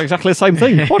Truss wants exactly the same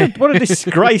thing. What a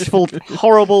disgraceful,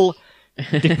 horrible,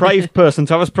 depraved person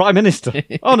to have as Prime Minister.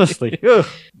 Honestly. Ugh.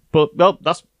 But, well,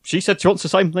 she said she wants the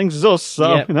same things as us,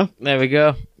 so, yeah, There we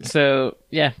go. So,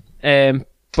 yeah.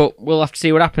 But we'll have to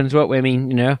see what happens, won't we? I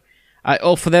mean,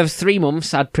 for those 3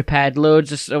 months, I'd prepared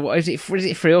loads of... What is it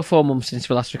 3 or 4 months since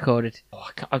we last recorded? Oh,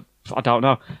 I don't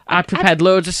know. I'd prepared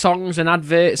loads of songs and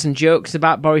adverts and jokes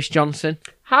about Boris Johnson.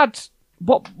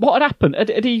 What had happened?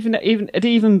 Had he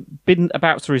even been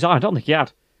about to resign? I don't think he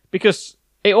had, because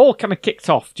it all kind of kicked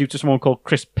off due to someone called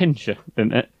Chris Pincher,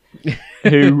 didn't it?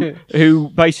 who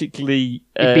basically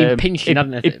he'd been pinching,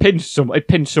 hadn't it? It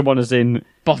pinched someone as in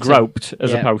bottom. Groped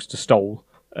as opposed to stole,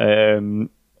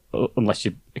 unless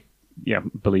you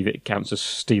believe it counts as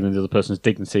stealing the other person's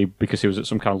dignity because he was at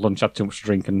some kind of lunch, had too much to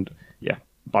drink, and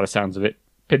by the sounds of it,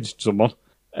 pinched someone.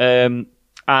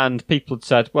 And people had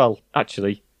said, well,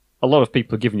 actually, a lot of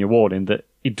people are giving you warning that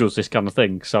he does this kind of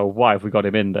thing. So why have we got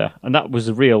him in there? And that was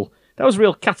a real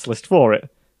catalyst for it.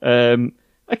 Can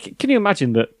you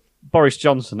imagine that Boris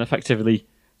Johnson effectively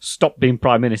stopped being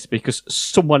Prime Minister because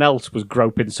someone else was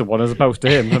groping someone as opposed to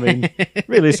him? I mean,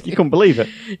 really, you couldn't believe it.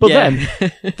 But then,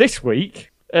 this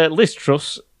week, Liz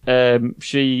Truss,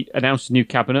 she announced a new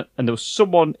cabinet, and there was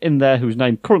someone in there whose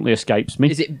name currently escapes me.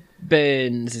 Is it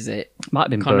Burns, is it? Might have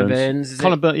been Conor Burns.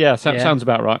 Burns, Burns, yeah, sounds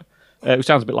about right. It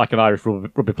sounds a bit like an Irish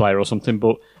rugby player or something,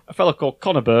 but a fellow called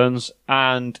Conor Burns,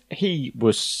 and he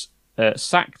was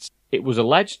sacked. It was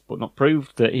alleged, but not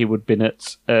proved, that he had been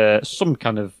at some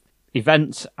kind of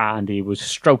event and he was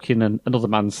stroking another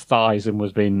man's thighs and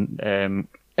was being,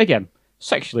 again,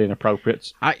 sexually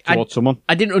inappropriate towards someone.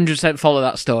 I didn't 100% follow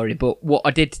that story, but what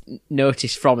I did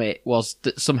notice from it was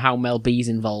that somehow Mel B's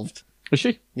involved. Is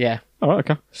she? Yeah. All right,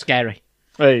 okay. Scary.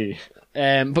 Hey.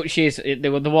 But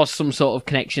there was some sort of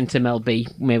connection to Mel B.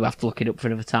 Maybe we'll have to look it up for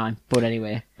another time. But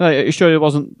anyway, are you sure it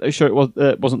wasn't? Are you sure it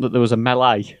wasn't that there was a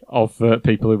melee of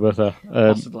people who were there?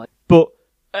 Possibly. But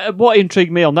what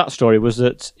intrigued me on that story was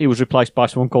that he was replaced by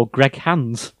someone called Greg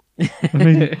Hands. I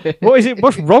mean, what is it?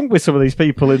 What's wrong with some of these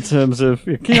people in terms of?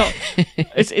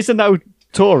 It's a no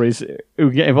Tories who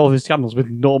get involved in scandals with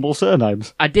normal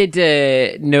surnames. I did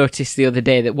notice the other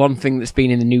day that one thing that's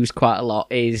been in the news quite a lot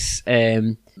is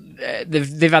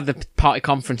they've had the party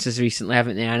conferences recently,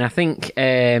 haven't they? And I think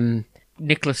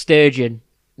Nicola Sturgeon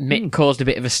caused a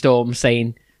bit of a storm,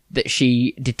 saying that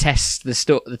she detests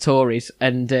the Tories,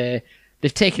 and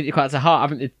they've taken it quite to heart,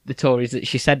 haven't the Tories, that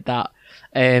she said that.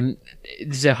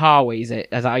 Zahawi, is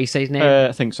that how you say his name?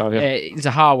 I think so, yeah.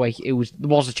 Zahawi,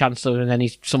 was a Chancellor, and then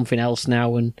he's something else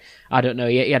now, and I don't know,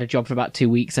 he had a job for about 2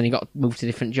 weeks, and he got moved to a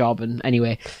different job, and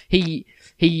anyway, he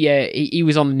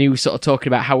was on the news sort of talking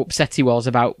about how upset he was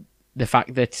about the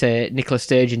fact that Nicola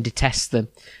Sturgeon detests them.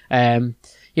 And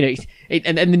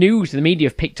the news, the media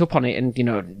have picked up on it, and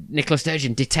Nicola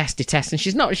Sturgeon detests, and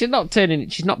she's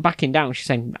not backing down. She's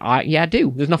saying, "I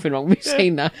do. There's nothing wrong with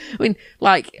saying that." I mean,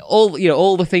 like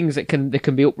all the things that can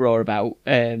be uproar about,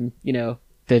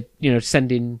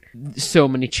 sending so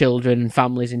many children and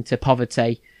families into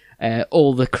poverty,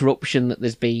 all the corruption that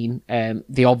there's been,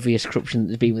 the obvious corruption that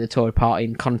there's been with the Tory party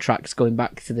and contracts going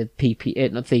back to the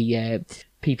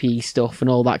PPE stuff and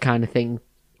all that kind of thing.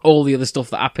 All the other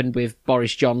stuff that happened with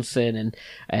Boris Johnson and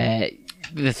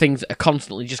the things that are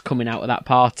constantly just coming out of that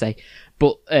party.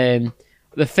 But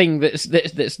the thing that's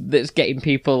getting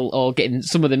people, or getting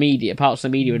some of the media, parts of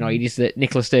the media annoyed, is that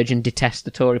Nicola Sturgeon detests the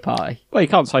Tory party. Well, you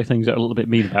can't say things that are a little bit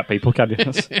mean about people, can you?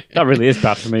 That really is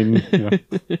bad. I mean,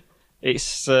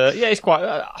 it's quite.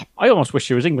 I almost wish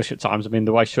she was English at times. I mean,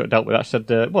 the way she dealt with that, she said,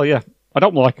 "Well, yeah, I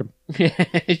don't like them."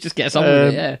 It just gets on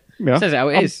with it. Yeah. Says it how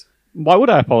it is. Why would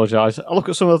I apologise? I look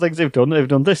at some of the things they've done. They've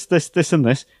done this, and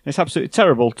this. It's absolutely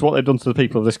terrible to what they've done to the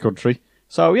people of this country.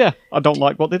 So, yeah, I don't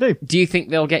like what they do. Do you think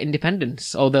they'll get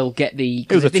independence? Or they'll get the...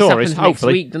 It was a Tories,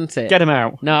 hopefully. Next week, doesn't it? Get them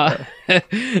out. No.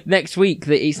 Next week,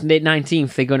 it's the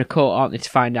 19th, they're going to court, aren't they, to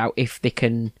find out if they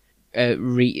can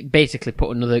basically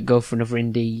go for another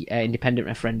independent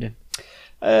referendum.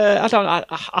 I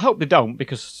hope they don't,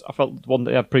 because I felt the one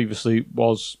they had previously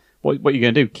was... What are you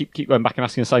going to do? Keep going back and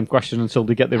asking the same question until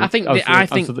they get the answer they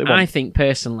want? I think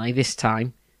personally, this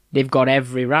time they've got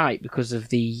every right because of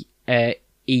the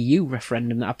EU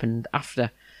referendum that happened after.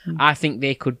 I think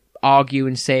they could argue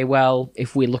and say, well,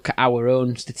 if we look at our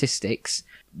own statistics,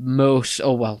 more of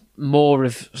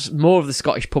the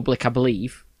Scottish public, I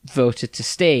believe, voted to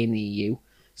stay in the EU.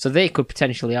 So they could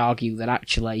potentially argue that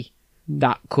actually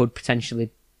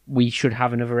we should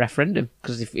have another referendum,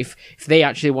 because if they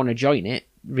actually want to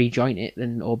rejoin it,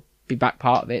 then, or be back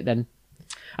part of it, then,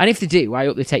 and if they do, I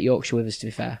hope they take Yorkshire with us, to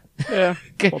be fair. Yeah.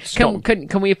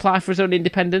 Can we apply for our own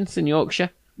independence in Yorkshire?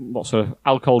 What sort of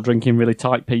alcohol drinking, really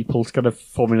tight people kind of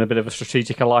forming a bit of a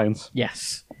strategic alliance?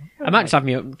 Yes. I might just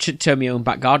have turn my own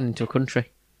back garden into a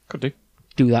country. Could do.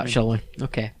 Do that, shall we?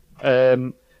 Okay.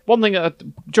 One thing,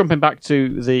 jumping back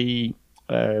to the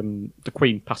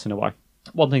Queen passing away,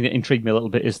 one thing that intrigued me a little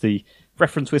bit is the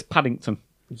reference with Paddington.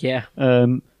 Yeah.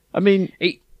 I mean,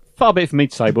 far be it for me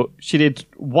to say, but she did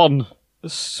one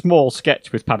small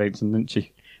sketch with Paddington, didn't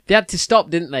she? They had to stop,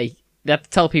 didn't they? They had to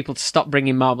tell people to stop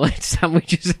bringing marmalade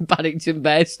sandwiches and Paddington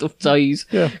Bear stuffed toys.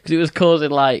 Yeah. Because it was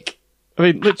causing,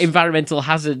 environmental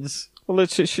hazards. Well,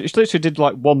 she literally did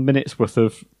 1 minute's worth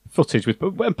of footage with...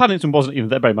 And Paddington wasn't even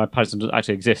there. Bear in mind, Paddington doesn't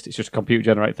actually exist. It's just a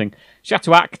computer-generated thing. She had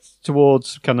to act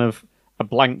towards kind of a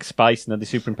blank space, and then they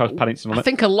superimposed Paddington on it. I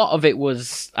think a lot of it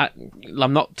was...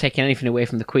 I'm not taking anything away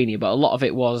from the Queenie, but a lot of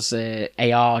it was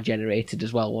AR generated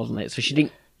as well, wasn't it? So she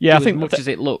didn't Yeah, I as think much as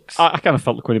it looks. I kind of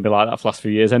felt the Queen would be like that for the last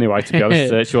few years anyway, to be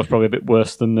honest. She was probably a bit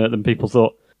worse than people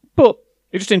thought. But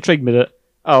it just intrigued me that,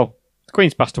 the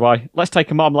Queen's passed away. Let's take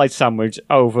a marmalade sandwich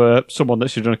over someone that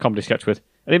she's done a comedy sketch with.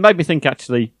 And it made me think,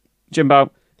 actually,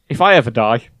 Jimbo, if I ever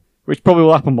die, which probably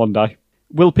will happen one day,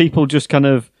 will people just kind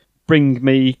of bring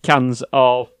me cans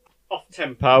of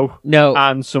off-tempo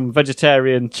and some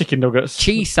vegetarian chicken nuggets?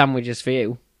 Cheese sandwiches for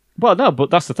you. Well, no, but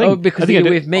that's the thing. Oh, because you're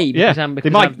with me. Yeah,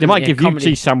 because they might give you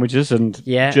cheese sandwiches and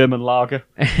German lager.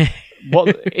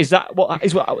 Is that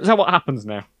what happens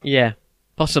now? Yeah,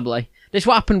 possibly. This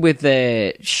what happened with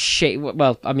the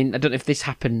well, I mean, I don't know if this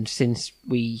happened since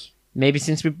we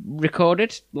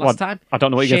recorded last time. I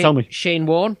don't know what you're going to tell me. Shane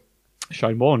Warne.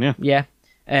 Shane Warne, yeah. Yeah.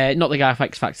 Not the guy of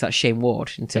X Factor, that's Shane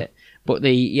Ward, isn't it? But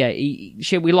we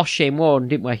lost Shane Warne,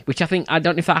 didn't we? Which I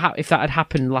don't know if that had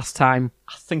happened last time.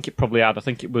 I think it probably had. I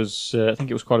think it was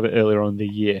quite a bit earlier on in the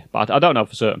year, but I don't know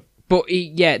for certain. But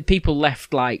people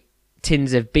left like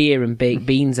tins of beer and baked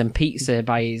beans and pizza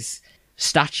by his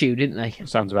statue, didn't they?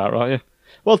 Sounds about right, yeah.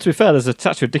 Well, to be fair, there's a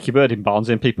statue of Dickie Bird in Barnes,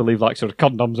 and people leave like sort of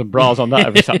condoms and bras on that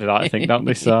every Saturday night, I think, don't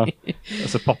they? So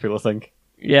that's a popular thing.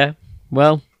 Yeah.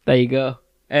 Well, there you go.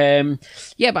 But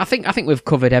I think we've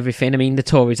covered everything. I mean, the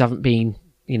Tories haven't been,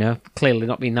 clearly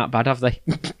not been that bad, have they?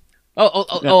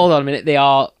 Hold on a minute. They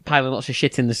are piling lots of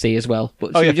shit in the sea as well.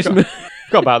 But forgot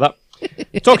about that.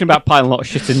 Talking about piling a lot of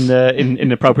shit in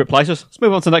inappropriate places. Let's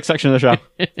move on to the next section of the show.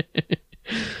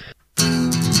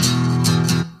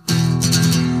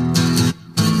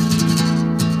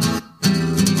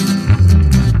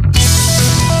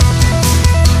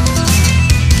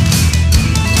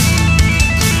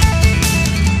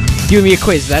 Give me a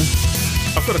quiz then.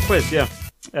 I've got a quiz, yeah.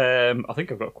 I think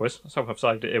I've got a quiz. Let's hope I've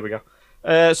saved it. Here we go.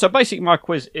 So basically my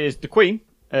quiz is the Queen.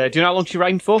 Do you know how long she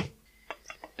reigned for?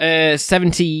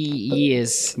 70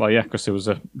 years. Well, yeah, because there was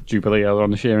a Jubilee earlier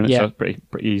on this year, and it's a pretty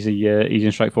easy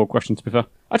and straightforward question, to be fair.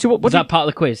 Actually, what was that part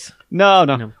of the quiz?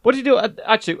 No. What did you do?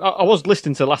 Actually, I was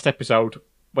listening to the last episode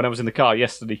when I was in the car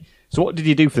yesterday. So what did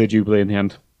you do for the Jubilee in the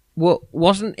end? Well,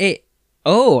 wasn't it...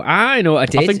 Oh, I know what I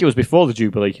did. I think it was before the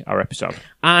Jubilee, our episode.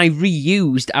 I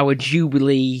reused our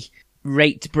Jubilee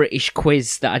Rate British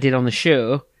quiz that I did on the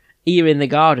show here in the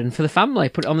garden for the family.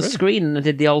 Put it on the screen and I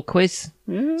did the old quiz.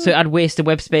 Yeah. So it had Waste of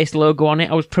Web Space logo on it.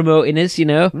 I was promoting us,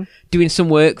 doing some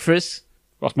work for us.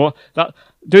 What's more,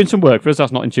 doing some work for us,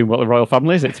 that's not in tune with what the royal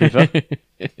family is, it, to be fair?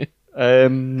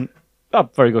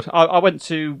 Very good. I went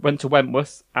to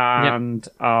Wentworth and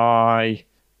I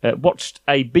watched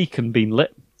a beacon being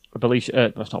lit.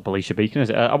 That's not Belisha Beacon, is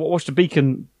it? I watched a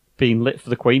beacon being lit for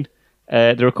the Queen.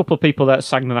 There were a couple of people that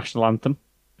sang the national anthem,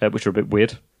 which were a bit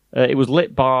weird. It was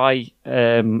lit by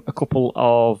a couple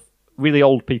of really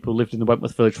old people who lived in the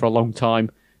Wentworth village for a long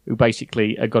time, who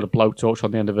basically got a blowtorch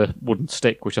on the end of a wooden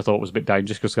stick, which I thought was a bit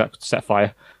dangerous because that could set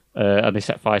fire. And they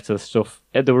set fire to the stuff.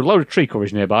 There were a load of tree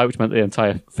coverage nearby, which meant the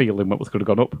entire field in Wentworth could have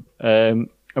gone up. And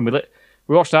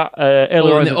we watched that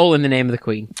earlier. All in the name of the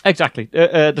Queen. Exactly.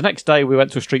 The next day, we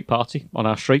went to a street party on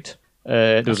our street.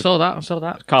 I saw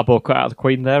that. Cardboard cut out of the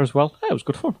Queen there as well. It was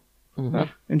good fun.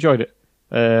 Mm-hmm. Enjoyed it.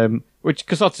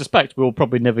 Because I suspect we'll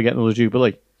probably never get another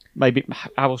Jubilee. Maybe,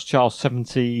 how was Charles,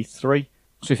 73?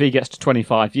 So if he gets to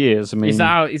 25 years, I mean... Is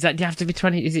that, do you have to be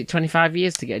 20, is it 25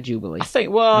 years to get a Jubilee? I think,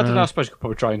 I don't know, I suppose you could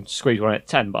probably try and squeeze one at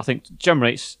 10, but I think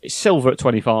generally it's silver at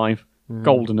 25,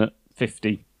 golden at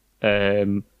 50,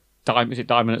 diamond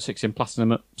at 60 and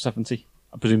platinum at 70.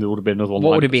 I presume there would have been another one.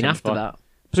 What would have been after that? I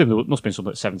presume there must have been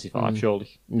something at 75,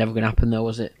 surely. Never going to happen though,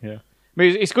 was it? Yeah. I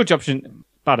mean, it's a good job she didn't,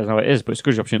 bad as how it is, but it's a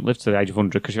good job she didn't live to the age of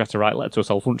 100 because you have to write a letter to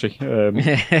herself, wouldn't she?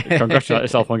 Congratulate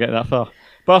yourself on getting that far.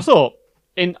 But I thought,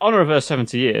 in honour of her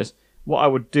 70 years, what I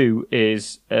would do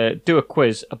is do a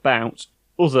quiz about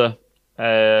other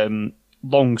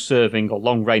long-serving or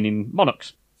long-reigning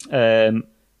monarchs. And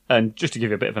just to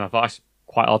give you a bit of an advice,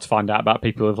 quite hard to find out about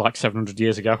people of like 700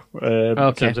 years ago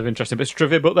in terms of interesting bits of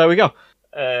trivia, but there we go.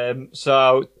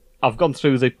 So I've gone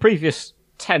through the previous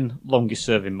 10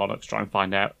 longest-serving monarchs to try and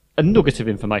find out a nugget of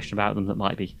information about them that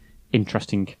might be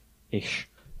interesting-ish.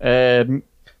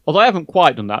 Although I haven't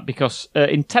quite done that because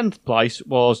in 10th place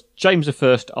was James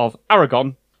I of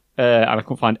Aragon, and I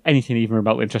couldn't find anything even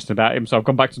remotely interesting about him, so I've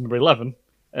gone back to number 11.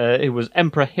 It was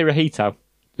Emperor Hirohito. You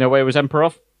know where he was emperor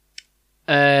of?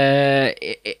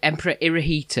 Emperor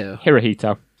Hirohito.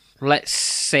 Hirohito. Let's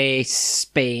say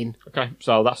Spain. Okay,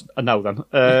 so that's a no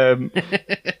then.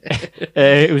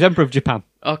 It was Emperor of Japan.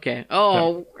 Okay.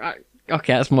 Oh,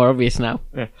 okay, that's more obvious now.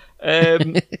 Yeah.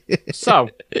 So,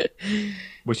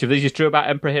 which of these is true about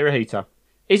Emperor Hirohito?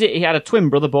 Is it he had a twin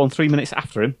brother born 3 minutes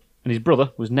after him, and his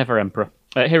brother was never emperor?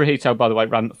 Hirohito, by the way,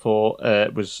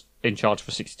 was in charge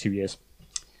for 62 years.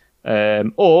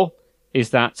 Or is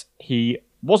that he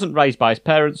wasn't raised by his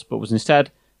parents, but was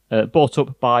instead brought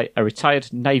up by a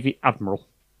retired Navy admiral?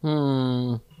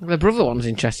 The brother one's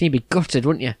interesting. You'd be gutted,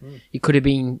 wouldn't you? You could have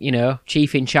been,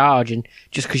 chief in charge, and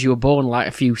just because you were born like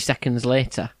a few seconds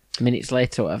later, minutes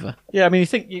later, whatever. Yeah, I mean,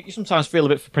 you sometimes feel a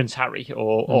bit for Prince Harry,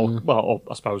 or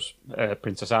I suppose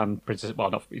Princess Anne,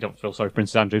 you don't feel sorry for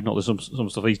Princess Andrew, not some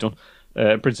stuff he's done.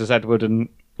 Princess Edward and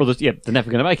others, yeah, they're never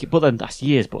going to make it. But then that's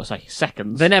years, but I say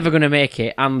seconds. They're never going to make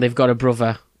it, and they've got a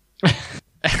brother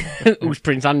who's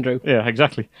Prince Andrew. Yeah,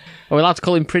 exactly. Are we allowed to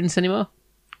call him Prince anymore?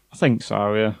 I think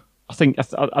so. Yeah,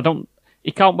 I don't.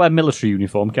 He can't wear military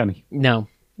uniform, can he? No.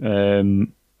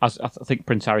 I think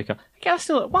Prince Harry can. Again,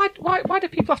 why do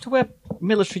people have to wear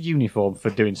military uniform for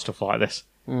doing stuff like this?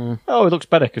 Oh, it looks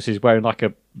better because he's wearing like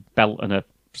a belt and a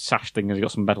sash thing, and he's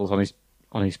got some medals on his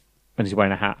when he's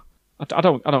wearing a hat. I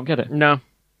don't get it. No,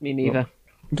 me neither. Well,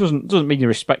 it doesn't mean you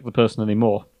respect the person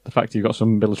anymore. The fact that you've got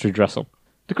some military dress on.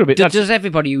 There could be, does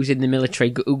everybody who's in the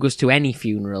military who goes to any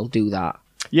funeral do that?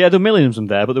 Yeah, there are millions of them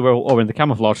there, but they were all in the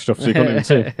camouflage stuff, so you couldn't even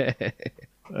see.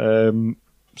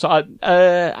 So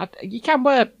you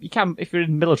can if you're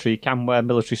in the military, you can wear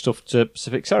military stuff to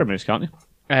specific ceremonies, can't you?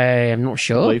 I'm not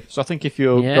sure. So I think if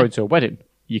you're going to a wedding,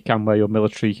 you can wear your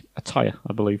military attire,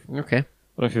 I believe. Okay. I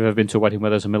don't know if you've ever been to a wedding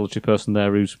where there's a military person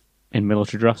there who's in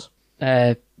military dress.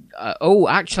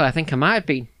 Actually, I think I might have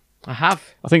been. I have.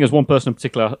 I think there's one person in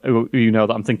particular who you know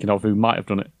that I'm thinking of who might have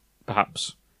done it,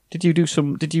 perhaps. Did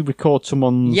you record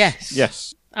someone's... Yes.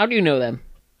 Yes. How do you know them?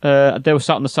 They were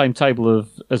sat on the same table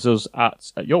as us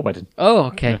at your wedding. Oh,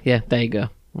 okay. Yeah, there you go.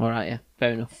 All right, yeah.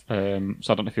 Fair enough. So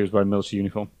I don't know if he was wearing military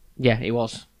uniform. Yeah, he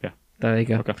was. Yeah. There you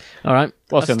go. Okay. All right.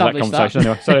 Well, that's the end of that conversation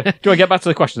anyway. So, do you want to get back to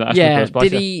the question that I asked you first,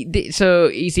 Bryce? So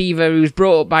he's either he was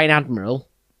brought up by an admiral,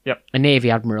 yep, a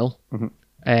Navy admiral.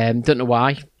 Mm-hmm. Don't know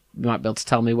why. You might be able to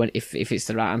tell me if it's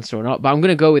the right answer or not, but I'm going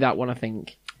to go with that one, I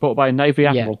think. Brought up by a Navy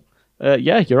admiral?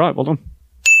 Yeah, you're right. Well done.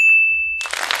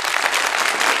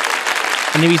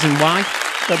 Any reason why?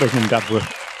 His mum and dad were...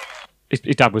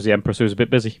 His dad was the emperor, so he was a bit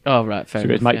busy. Oh, right, fair enough.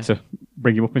 So he got his mate to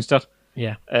bring him up instead.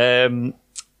 Yeah.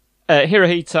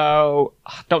 Hirohito,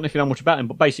 I don't know if you know much about him,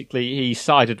 but basically he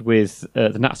sided with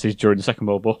the Nazis during the Second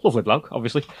World War. Lovely bloke,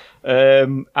 obviously.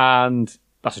 And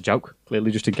that's a joke,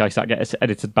 clearly, just in case that gets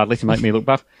edited badly to make me look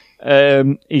bad.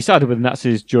 He sided with the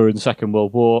Nazis during the Second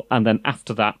World War, and then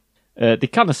after that, they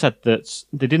kind of said that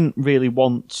they didn't really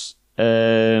want...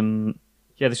 they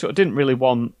sort of didn't really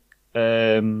want...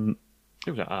 who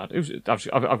was that?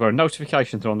 I've got a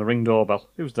notification through on the Ring doorbell.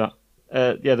 Who was that?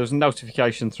 There was a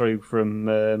notification through from...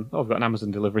 I've got an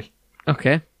Amazon delivery.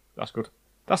 Okay. That's good.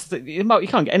 You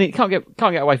can't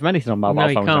get away from anything on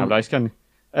mobile phones nowadays, can you?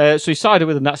 So he sided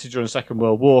with the Nazis during the Second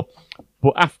World War,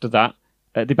 but after that,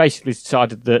 they basically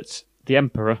decided that the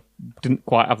emperor didn't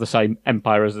quite have the same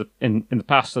empire as in the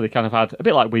past, so they kind of had, a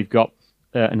bit like we've got,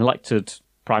 an elected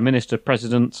prime minister,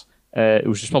 president, who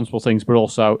was responsible for things, but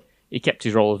also he kept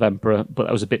his role of emperor, but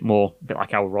that was a bit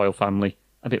like our royal family,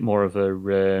 a bit more of a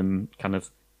kind of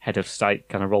head of state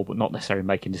kind of role, but not necessarily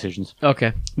making decisions.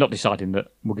 Okay. Not deciding that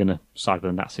we're going to side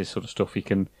with the Nazis sort of stuff. You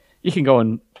can go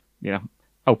and,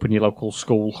 open your local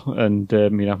school and,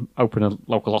 open a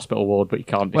local hospital ward, but you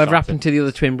can't decide. Whatever happened to the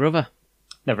other twin brother?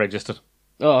 Never existed.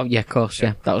 Oh, yeah, of course,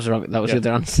 yeah. That was wrong. That was the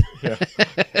other answer.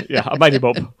 Yeah, I made him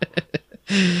up.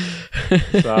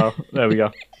 So, there we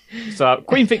go. So,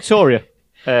 Queen Victoria,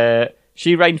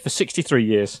 she reigned for 63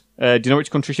 years. Do you know which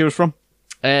country she was from?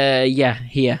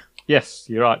 Here. Yes,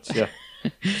 you're right, yeah.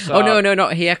 So, oh, no,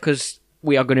 not here, because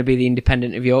we are going to be the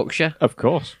Independent of Yorkshire. Of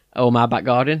course. My back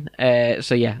garden.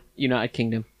 So, yeah, United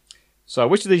Kingdom. So,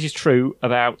 which of these is true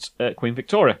about Queen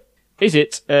Victoria? Is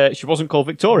it she wasn't called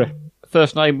Victoria?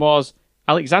 First name was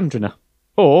Alexandrina.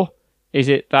 Or is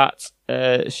it that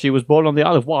she was born on the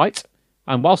Isle of Wight,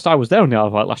 and whilst I was there on the Isle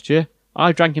of Wight last year,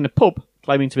 I drank in a pub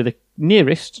claiming to be the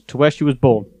nearest to where she was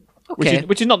born? Okay.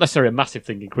 Which is not necessarily a massive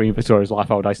thing in Queen Victoria's life,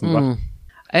 I would hasten to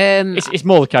add. It's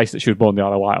more the case that she was born on the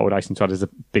Isle of Wight, I would hasten to add, is a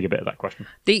bigger bit of that question.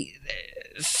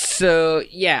 So,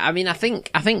 yeah, I mean, I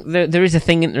think there is a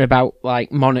thing in there about,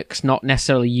 like, monarchs not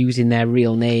necessarily using their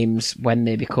real names when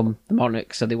they become the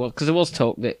monarchs. So because there was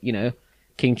talk that,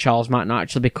 King Charles might not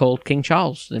actually be called King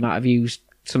Charles. They might have used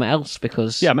something else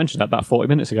because... Yeah, I mentioned that about 40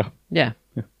 minutes ago. Yeah.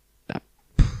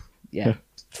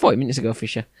 40 minutes ago,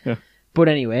 Fisher. Yeah. But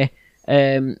anyway,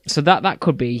 so that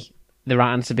could be the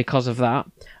right answer because of that.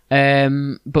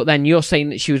 But then you're saying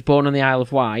that she was born on the Isle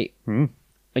of Wight, and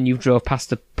you drove past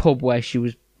the pub where she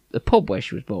was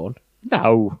born.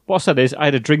 No, what I said is I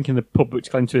had a drink in the pub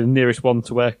which claimed to be the nearest one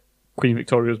to where Queen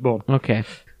Victoria was born. Okay.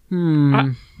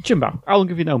 Jimbo, how long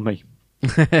have you known me?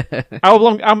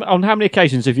 On how many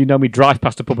occasions have you known me drive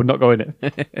past a pub and not go in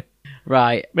it?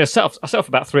 Right, I set off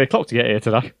about 3 o'clock to get here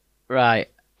today. right.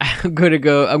 I'm gonna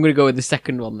go with the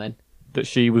second one then. That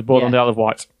she was born Yeah. on the Isle of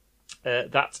Wight.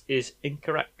 That is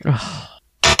incorrect.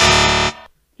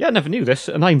 Yeah, I never knew this.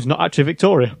 Her name's not actually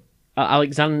Victoria.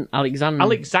 Alexandrina.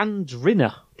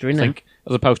 Alexandrina, I think,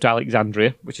 as opposed to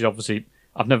Alexandria, which is obviously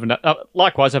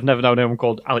likewise I've never known anyone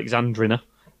called Alexandrina.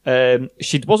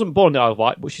 She wasn't born on the Isle of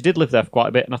Wight, but she did live there for quite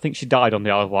a bit, and I think she died on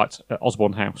the Isle of Wight at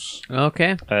Osborne House.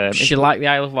 Okay. She liked the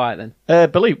Isle of Wight then.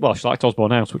 She liked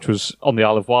Osborne House, which was on the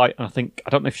Isle of Wight, and I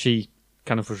don't know if she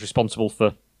kind of was responsible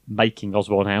for making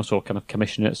Osborne House or kind of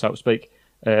commissioning it, so to speak.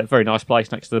 Very nice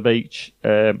place next to the beach.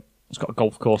 It's got a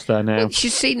golf course there now.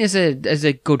 She's seen as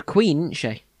a good queen, isn't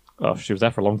she? Oh, she was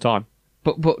there for a long time.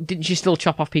 But didn't she still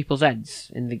chop off people's heads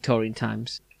in Victorian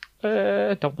times?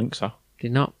 Don't think so.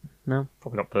 Did not? No.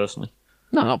 Probably not personally.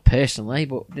 No, not personally,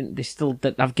 but didn't they still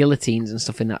have guillotines and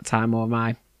stuff in that time, or am I?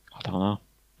 I don't know.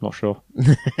 Not sure.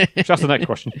 That's the next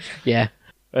question. Yeah.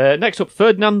 Next up,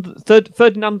 Ferdinand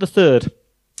III.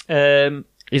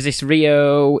 Is this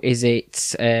Rio? Is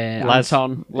it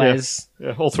Anton? Les?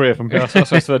 Yeah, all three of them. Yeah,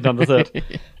 that's Ferdinand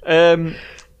III.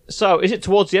 So, is it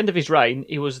towards the end of his reign,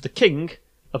 he was the king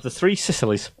of the Three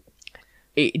Sicilies?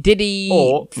 Did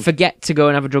he forget to go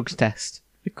and have a drugs test?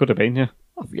 It could have been, yeah.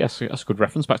 Oh, yes, that's a good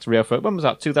reference back to Rio. When was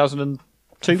that? 2002,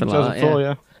 Something like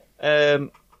 2004, yeah.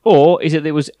 Or is it that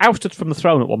he was ousted from the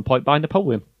throne at one point by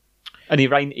Napoleon? And he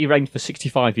reigned for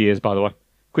 65 years, by the way.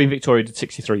 Queen Victoria did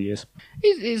 63 years.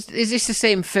 Is this the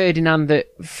same Ferdinand that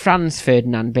Franz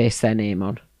Ferdinand based their name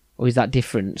on? Or is that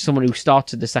different? Someone who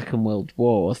started the Second World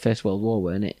War, or the First World War,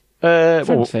 weren't it?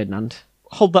 Franz Ferdinand.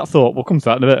 Hold that thought. We'll come to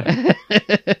that in a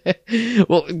bit.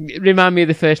 Well, remind me of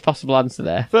the first possible answer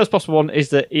there. First possible one is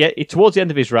that towards the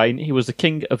end of his reign, he was the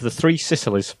king of the Three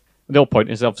Sicilies. The whole point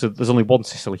is obviously there's only one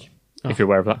Sicily, if you're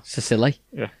aware of that. Sicily.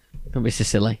 Yeah. Don't be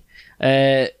Sicily.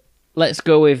 Let's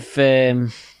go with...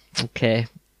 okay.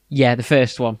 Yeah, the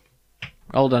first one.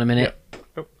 Hold on a minute.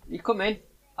 Yeah. You come in.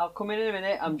 I'll come in a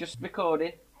minute. I'm just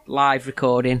recording. Live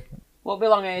recording. Won't be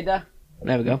long, Ada.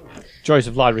 There we go. Joys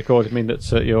of live recording mean that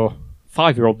your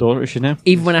 5-year-old daughter, is she now?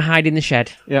 Even when I hide in the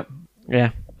shed. Yeah.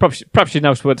 Yeah. Perhaps she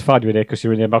knows where to find you in here because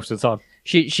you're in here most of the time.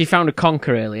 She found a conker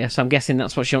earlier, so I'm guessing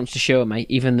that's what she wants to show me,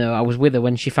 even though I was with her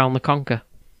when she found the conker.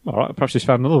 All right, perhaps she's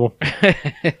found another one.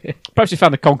 Perhaps she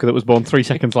found the conker that was born 3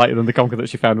 seconds later than the conker that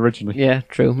she found originally. Yeah,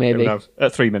 true, maybe.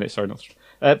 3 minutes, sorry, not 3.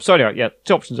 So anyway, yeah,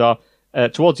 two options are,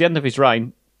 towards the end of his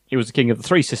reign, he was the king of the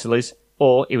Three Sicilies,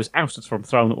 or he was ousted from the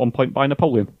throne at one point by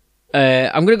Napoleon.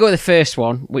 I'm going to go with the first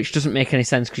one, which doesn't make any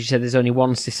sense because you said there's only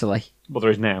one Sicily. Well, there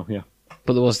is now, yeah.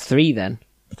 But there was 3 then.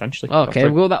 Potentially. Oh, okay,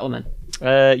 we'll go with that one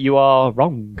then. You are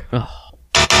wrong. Oh.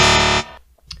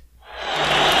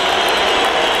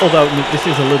 Although this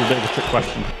is a little bit of a trick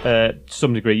question to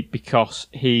some degree because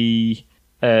he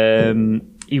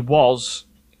was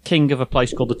king of a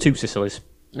place called the Two Sicilies,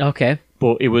 Okay.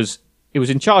 but he was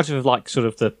in charge of like sort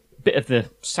of the bit of the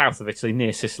south of Italy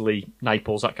near Sicily,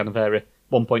 Naples, that kind of area.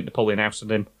 One point Napoleon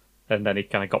ousted him, and then he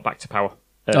kind of got back to power.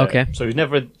 Okay. So he was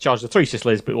never in charge of the Three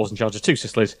Sicilies, but he was in charge of Two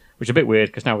Sicilies, which is a bit weird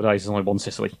because nowadays there's only one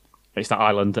Sicily. It's that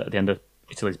island at the end of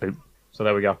Italy's boot. So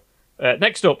there we go.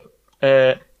 Next up,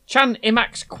 Chan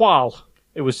Imax Qual.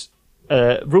 It was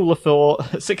ruler for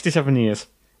 67 years.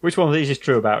 Which one of these is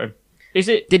true about him? Is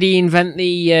it? Did he invent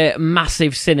the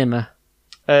massive cinema?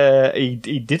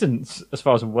 He didn't, as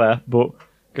far as I'm aware, but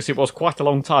because it was quite a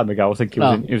long time ago, I think he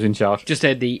was in charge. Just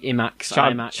heard the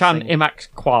IMAX. Chan thing. Imax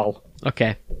Qual.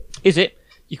 Okay. Is it?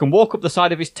 You can walk up the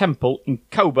side of his temple in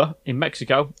Coba in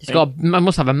Mexico.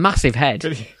 Must have a massive head.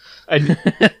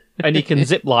 and he can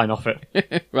zip line off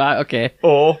it. Right. Okay.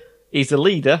 Or he's a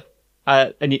leader,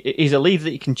 and he's a leader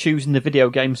that you can choose in the video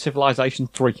game Civilization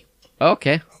 3.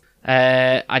 Okay.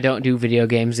 I don't do video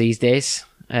games these days.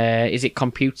 Is it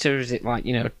computer? Is it like,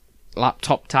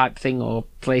 laptop type thing, or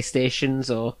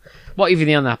PlayStations, or what even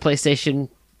on that? PlayStation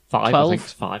 5, 12? I think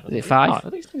it's 5. Is it 5? I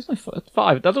think it's like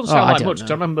 5. That doesn't sound like much. know. I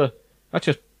remember.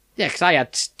 Yeah, because I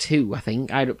had 2, I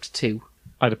think. I had up to 2.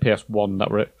 I had a PS1, that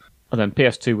were it. And then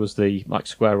PS2 was the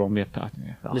square one.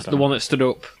 It's the one that stood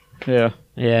up. Yeah.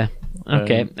 Yeah.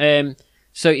 Okay.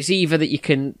 So it's either that you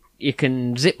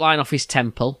can zip line off his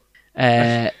temple,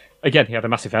 Again, he had a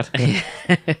massive head.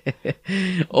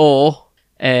 or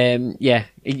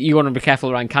you want to be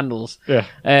careful around candles. Yeah.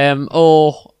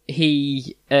 Or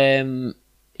he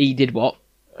did what?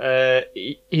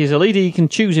 He's a leader. You can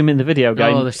choose him in the video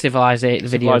game. Oh, the Civilization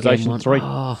video game Civilization one. 3.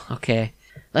 Oh, okay.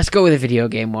 Let's go with the video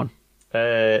game one.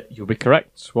 You'll be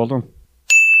correct. Well done.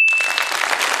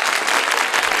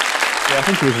 Yeah, I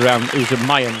think he was a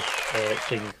Mayan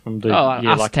king from the like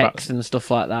year Aztecs and stuff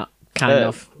like that, kind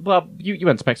of. Well, you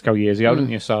went to Mexico years ago,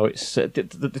 didn't you? So it's they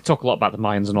talk a lot about the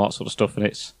Mayans and all that sort of stuff, and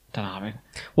it's don't know. I mean,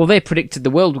 Well, they predicted the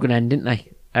world were going to end, didn't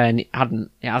they? And it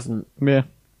hasn't. yeah,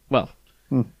 Well,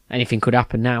 anything could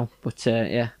happen now, but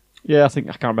yeah. yeah. I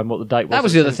can't remember what the date was. That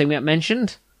was the other thing we had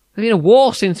mentioned. There's been a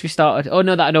war since we started. Oh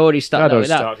no, that had already started.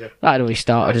 That had already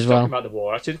started as well. Talking about the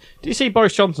war, actually, did you see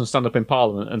Boris Johnson stand up in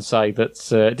Parliament and say that?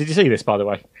 Did you see this, by the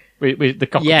way? With the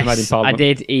cock Yes, made in Parliament. I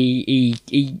did.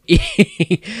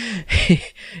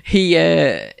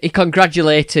 He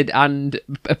congratulated and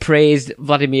praised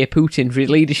Vladimir Putin for his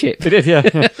leadership. He did, yeah.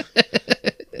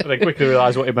 And then quickly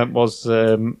realised what he meant was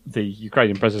the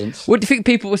Ukrainian president. What do you think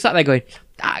people were sat there going?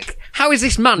 How is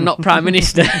this man not prime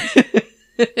minister?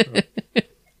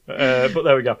 But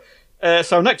there we go.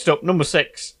 So next up, number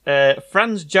 6,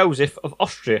 Franz Joseph of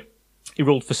Austria. He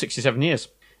ruled for 67 years.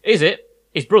 Is it?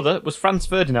 His brother was Franz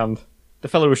Ferdinand. The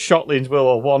fellow was shot in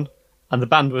World War I, and the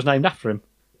band was named after him.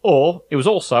 Or he was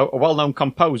also a well-known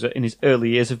composer in his early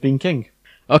years of being king.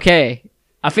 Okay,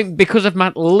 I think because of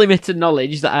my limited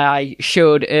knowledge that I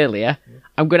showed earlier,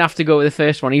 I'm going to have to go with the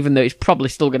first one, even though it's probably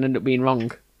still going to end up being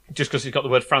wrong. Just because he's got the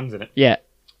word Franz in it. Yeah.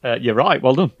 You're right,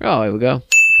 well done. Oh, here we go.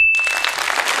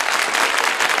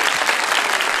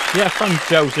 Yeah, Franz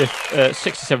Joseph,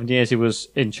 67 years he was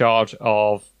in charge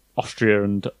of Austria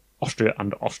and Austria.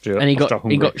 And he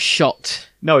got shot.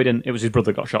 No, he didn't. It was his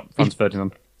brother got shot, Franz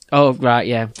Ferdinand. Oh, right,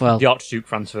 yeah. Well, The Archduke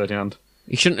Franz Ferdinand.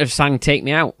 he shouldn't have sang Take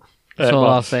Me Out. That's all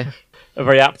well, I'll say. A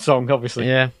very apt song, obviously.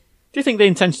 Yeah. Do you think they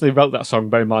intentionally wrote that song,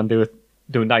 bear in mind they were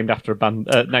named after a band,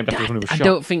 named after someone who was I shot?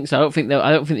 don't think so. I don't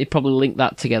think they probably linked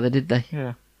that together, did they?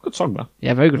 Yeah. Good song, though.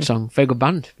 Yeah, very good song. Very good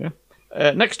band. Yeah.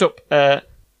 Next up,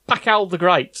 Pakal the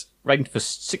Great reigned for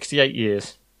 68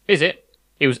 years. Is it?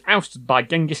 He was ousted by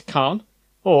Genghis Khan,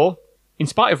 or, in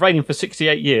spite of reigning for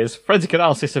 68 years, forensic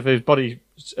analysis of his body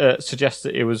suggests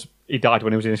that he died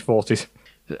when he was in his 40s.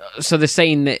 So they're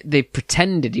saying that they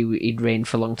pretended he'd reigned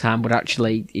for a long time, but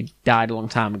actually he died a long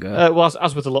time ago. Well,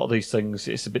 as with a lot of these things,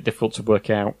 it's a bit difficult to work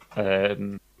out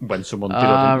when someone did.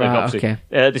 Right, okay.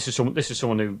 This is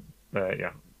someone who,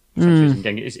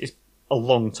 essentially it's a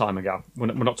long time ago. We're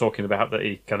not talking about that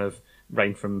he kind of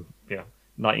reigned from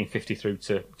 1950 through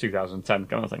to 2010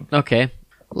 kind of thing. Okay.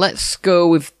 Let's go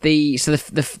with the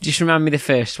just remind me the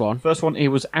first one. First one, he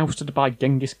was ousted by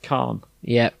Genghis Khan.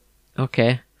 Yeah.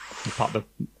 Okay. Part of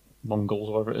the Mongols,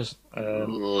 or whatever it is.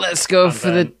 Let's go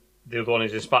for the other one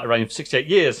is in spite of reigning for 68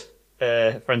 years.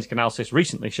 Forensic analysis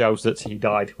recently shows that he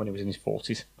died when he was in his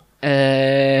 40s.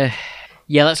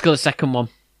 Yeah, let's go the second one.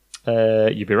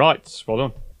 You'd be right. Well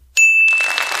done.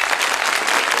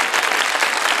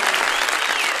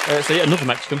 So yeah, another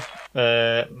Mexican,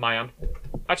 Mayan.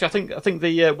 Actually, I think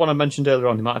the one I mentioned earlier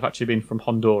on, he might have actually been from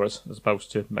Honduras as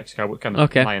opposed to Mexico, but kind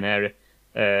of Mayan area.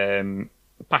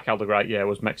 Pakal the Great,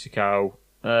 was Mexico,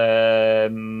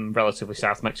 relatively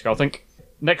South Mexico, I think.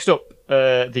 Next up,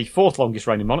 the fourth longest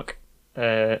reigning monarch.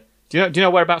 Do you know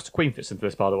whereabouts the Queen fits into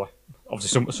this, by the way?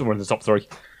 Obviously, somewhere in the top 3.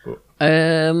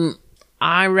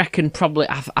 I reckon probably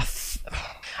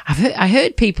I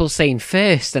heard people saying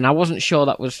first, and I wasn't sure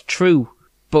that was true.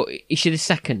 But is she the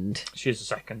second? She's the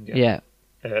second, yeah.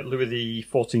 Louis the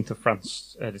 14th of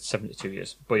France did 72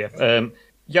 years. But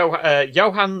yeah,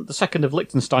 Johann II of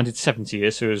Liechtenstein did 70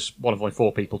 years, so he was one of only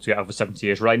 4 people to get over 70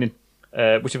 years reigning.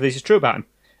 Which of these is true about him?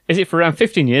 Is it for around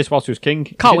 15 years whilst he was king?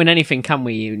 Can't win anything, can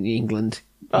we, in England?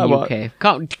 UK.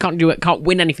 Can't do it, can't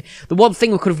win anything. The one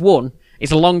thing we could have won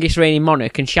is the longest reigning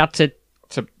monarch, and she had to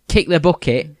kick the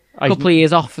bucket a couple of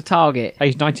years off the target.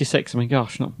 Age 96, I mean,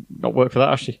 gosh, not worked for that,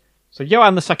 has she? So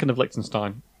Johann II of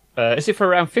Liechtenstein. Is it for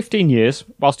around 15 years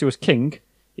whilst he was king,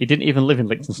 he didn't even live in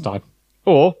Liechtenstein?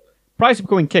 Or, prior to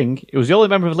becoming king, he was the only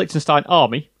member of the Liechtenstein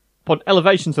army. Upon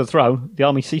elevation to the throne, the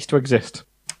army ceased to exist.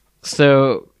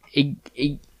 So,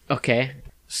 okay.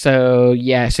 So,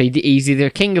 yeah, so he's either a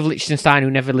king of Liechtenstein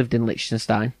who never lived in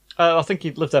Liechtenstein. I think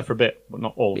he lived there for a bit, but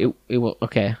not all.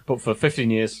 Okay. But for 15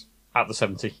 years, out of the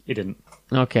 70, he didn't.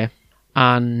 Okay.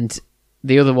 And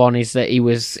the other one is that he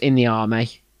was in the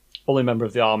army. Only member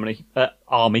of the army.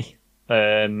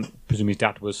 Presume his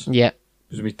dad was. Yeah.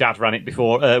 Presume his dad ran it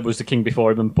before. Was the king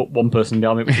before him and put one person in the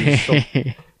army, which was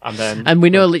his son. And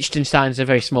we know Liechtenstein's a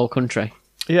very small country.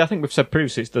 Yeah, I think we've said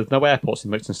previously there's no airports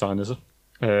in Liechtenstein, is there?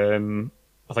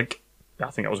 I think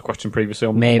that was a question previously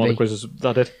on one of the quizzes that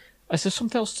I did. Is there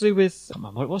something else to do with? I don't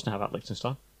remember what it was now about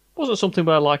Liechtenstein. Wasn't it something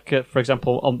where, like, for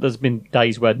example, there's been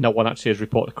days where no one actually has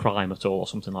reported a crime at all, or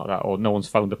something like that, or no one's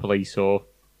phoned the police, or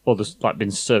there's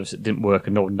been service that didn't work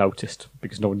and no one noticed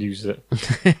because no one uses it.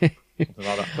 Something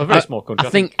like that. A very small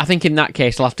country. I think in that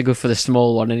case I'll have to go for the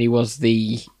small one, and he was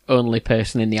the only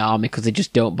person in the army because they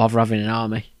just don't bother having an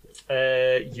army.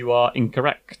 You are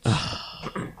incorrect.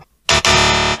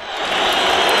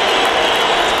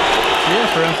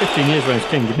 Yeah, for around 15 years when he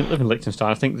was king, he didn't live in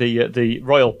Liechtenstein. I think the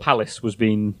royal palace was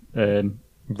being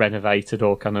renovated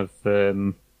or kind of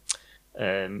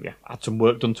had some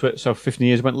work done to it. So for 15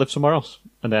 years he went and lived somewhere else,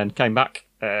 and then came back,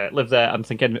 lived there, and I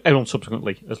think everyone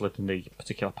subsequently has lived in the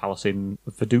particular palace in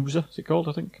Vaduza, is it called?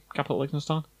 I think capital of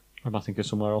Liechtenstein. Or am I thinking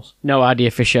somewhere else? No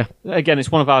idea, Fisher. Again,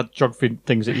 it's one of our geography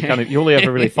things that you only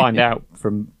ever really find out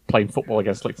from playing football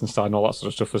against Liechtenstein and all that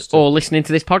sort of stuff. Or listening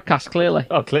to this podcast, clearly.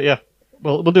 Oh, clear, yeah.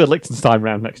 Well, we'll do a Liechtenstein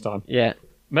round next time. Yeah.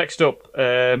 Next up,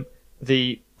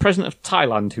 the president of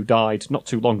Thailand who died not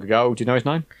too long ago. Do you know his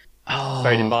name? Oh.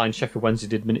 Bearing in mind, Sheffield Wednesday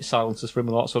did minute silences for him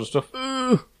and all that sort of stuff.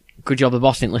 Good job the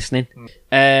boss ain't listening.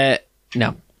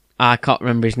 No, I can't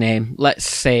remember his name. Let's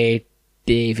say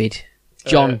David.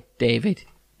 John David.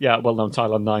 Yeah, well-known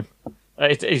Thailand name.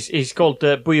 He's called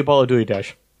Buyubola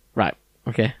Duydej. Right,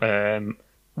 okay.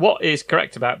 What is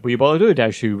correct about Buyubola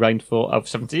Duydej, who reigned for over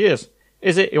 70 years?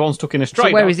 Is it he once took in a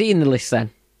straight So where is he in the list then?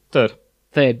 Third.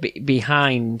 Third,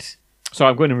 behind... So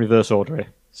I'm going in reverse order here.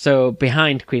 So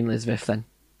behind Queen Elizabeth then?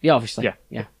 Yeah, obviously.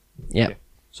 Yeah.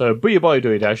 So Buyubola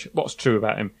Duydej, what's true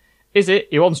about him? Is it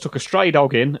he once took a stray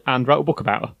dog in and wrote a book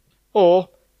about her? Or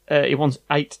he once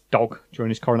ate dog during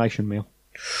his coronation meal?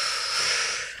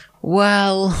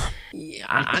 Well...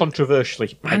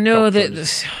 Controversially. I know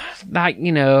that, like,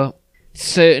 you know,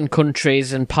 certain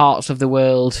countries and parts of the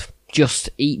world just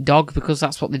eat dog because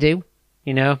that's what they do,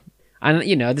 you know? And,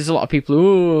 you know, there's a lot of people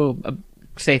who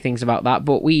say things about that,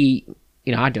 but we,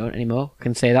 you know, I don't anymore,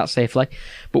 can say that safely.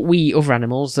 But we eat other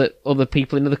animals that other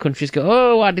people in other countries go,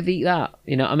 oh, why did they eat that?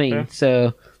 You know what I mean? Yeah.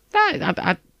 So,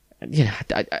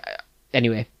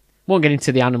 anyway, won't get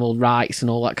into the animal rights and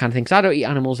all that kind of thing, because I don't eat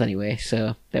animals anyway,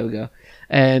 so there we go.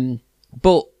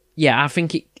 But, yeah, I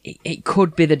think it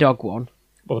could be the dog one.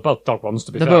 Well, they're both dog ones,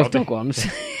 to be fair. They're both dog ones.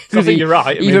 I think you're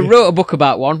right. He even wrote a book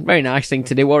about one. Very nice thing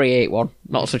to do. Or he ate one.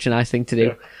 Not such a nice thing to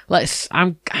do. Yeah.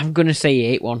 I'm going to say he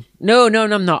ate one. No,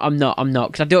 I'm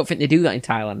not. Because I don't think they do that in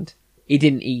Thailand. He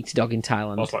didn't eat a dog in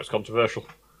Thailand. That's why it's controversial.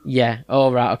 Yeah.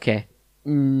 Oh, right. Okay.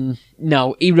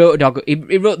 No, he wrote a dog.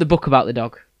 He wrote the book about the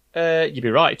dog. You'd be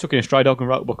right. He took in a stray dog and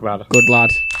wrote a book about it. Good lad.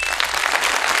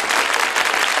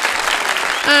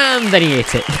 And then he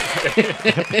ate it.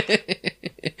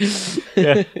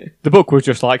 Yeah. The book was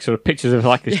just like sort of pictures of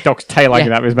like this dog's tail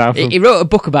hanging out of his mouth. He wrote a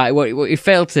book about it. What he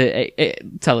failed to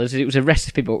tell us is it was a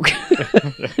recipe book.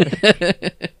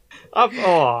 Have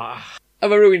I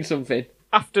ruined something?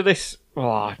 After this,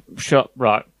 right.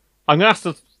 I'm gonna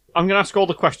ask all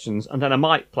the questions, and then I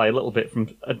might play a little bit from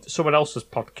someone else's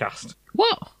podcast.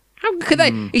 What? How could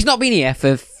they? He's not been here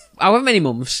for however many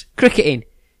months. Cricketing,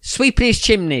 sweeping his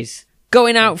chimneys,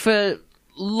 going out for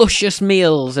luscious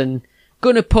meals and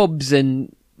going to pubs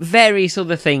and various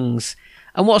other things.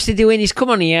 And what's he doing? He's come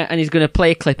on here and he's going to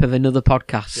play a clip of another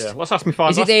podcast. Yeah, let's ask me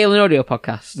five. Is it the Alien Audio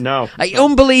podcast? No.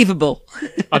 Unbelievable.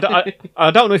 I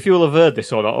don't know if you'll have heard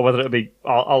this or not, or whether it'll be.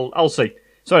 I'll see.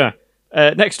 So anyway,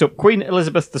 next up, Queen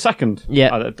Elizabeth II.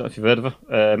 Yeah. I don't know if you've heard of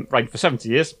her. Reigned for 70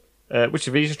 years. Which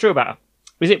of these is true about her?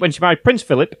 Is it when she married Prince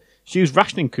Philip, she used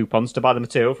rationing coupons to buy the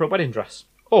material for a wedding dress?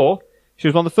 Or she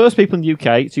was one of the first people in the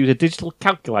UK to use a digital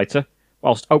calculator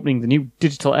whilst opening the new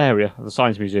digital area of the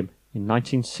Science Museum in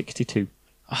 1962.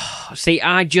 See,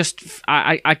 I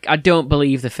don't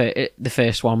believe the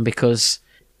first one because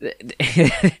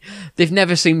they've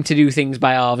never seemed to do things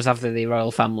by halves after the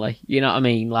royal family. You know what I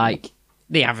mean? Like,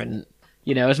 they haven't.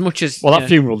 You know, as much as... Well, that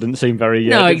funeral didn't seem very...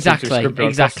 no, exactly.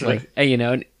 You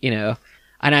know,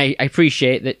 and I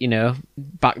appreciate that, you know,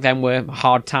 back then were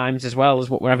hard times as well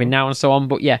as what we're having now and so on,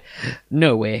 but yeah,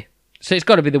 no way. So it's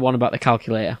got to be the one about the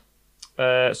calculator.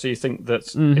 So you think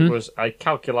that it was a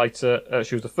calculator?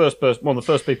 She was the first person, one of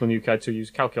the first people in the UK to use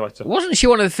a calculator. Wasn't she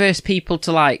one of the first people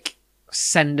to like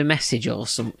send a message or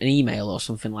an email or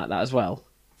something like that as well?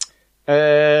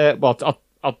 Well,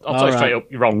 I'll tell you straight up,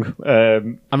 you're wrong.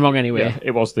 I'm wrong anyway. Yeah,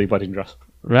 it was the wedding dress.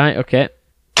 Right. Okay.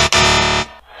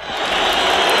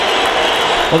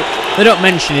 Well, they don't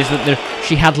mention is that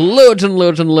she had loads and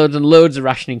loads and loads and loads of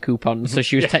rationing coupons, so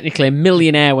she was technically a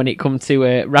millionaire when it come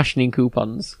to rationing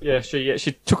coupons. Yeah, she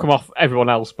took them off everyone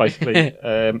else, basically.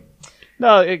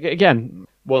 No, again,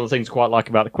 one of the things I quite like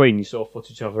about the Queen, you saw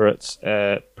footage of her at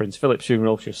Prince Philip's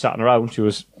funeral. She was sat on her own. She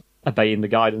was obeying the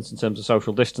guidance in terms of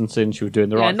social distancing. She was doing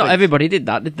the right thing. Not everybody did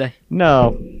that, did they?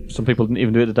 No, some people didn't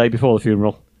even do it the day before the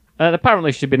funeral.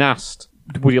 Apparently, she'd been asked,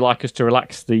 would you like us to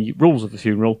relax the rules of the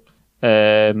funeral?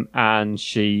 And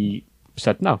she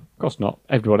said, no, of course not.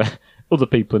 Everyone, other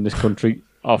people in this country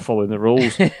are following the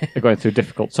rules. They're going through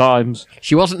difficult times.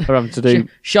 She wasn't. They're having to do.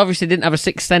 She obviously didn't have a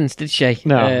sixth sense, did she?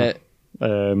 No.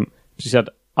 She said,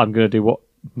 "I'm going to do what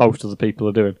most of the people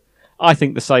are doing." I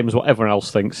think the same as what everyone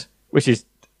else thinks, which is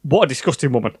what a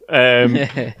disgusting woman.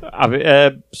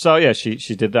 So yeah,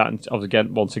 she did that,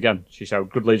 and once again, she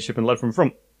showed good leadership and led from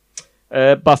front.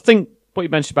 But I think what you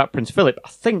mentioned about Prince Philip,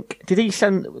 did he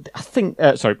send?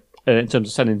 In terms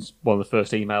of sending one of the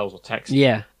first emails or texts,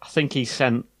 Yeah. I think he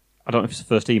sent. I don't know if it's the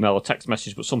first email or text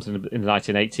message, but something in the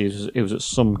 1980s. It was at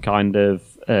some kind of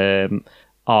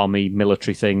army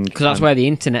military thing. Because that's where the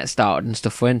internet started and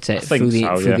stuff, weren't it? I think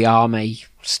through the army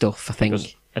stuff, I think.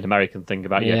 Because an American thing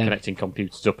about connecting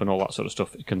computers up and all that sort of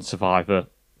stuff. It can survive a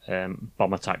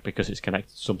bomb attack because it's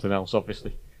connected to something else,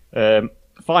 obviously.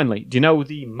 Finally, do you know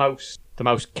the most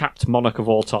capped monarch of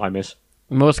all time is?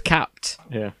 Most capped?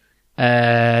 Yeah.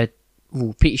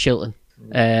 Peter Shilton.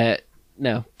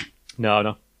 No.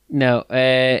 No. No.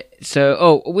 It's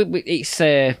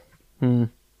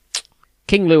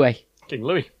King Louis. King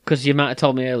Louis. Because you might have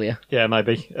told me earlier. Yeah,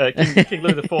 maybe. King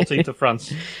Louis XIV of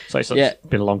France. So it's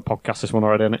been a long podcast, this one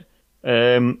already, isn't it?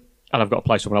 And I've got to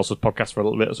play someone else's podcast for a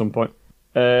little bit at some point.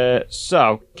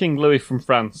 So, King Louis from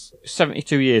France,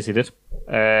 72 years he did.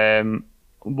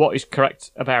 What is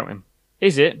correct about him?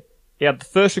 Is it he had the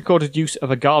first recorded use of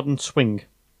a garden swing?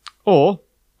 Or,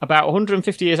 about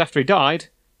 150 years after he died,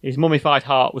 his mummified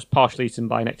heart was partially eaten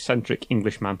by an eccentric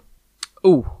Englishman?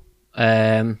 Ooh.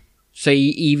 So he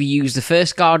either used the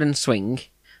first garden swing.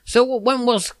 So when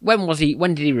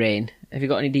did he reign? Have you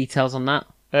got any details on that?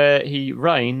 He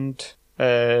reigned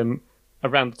around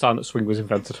the time that swing was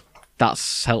invented.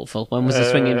 That's helpful. When was the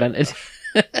swing invented?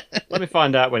 Let me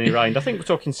find out when he reigned. I think we're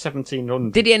talking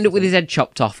 1700. Did he end up with his head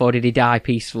chopped off, or did he die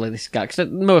peacefully, this guy? Because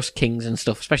most kings and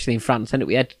stuff, especially in France, end up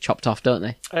with their head chopped off, don't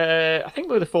they? I think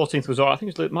Louis XIV was alright. I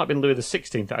think it might have been Louis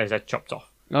XVI that had his head chopped off.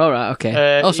 All right,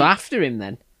 okay. So after him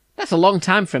then? That's a long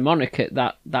time for a monarch at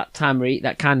that time,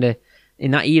 that kind of,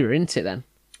 in that era, isn't it then?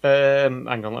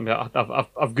 Hang on,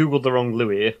 I've googled the wrong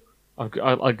Louis here. I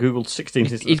googled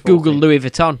 16th. He's googled Louis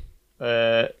Vuitton.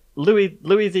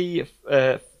 Louis the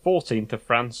 14th of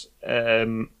France,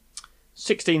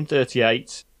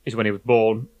 1638 is when he was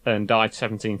born and died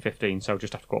 1715. So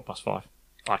just after 5:15.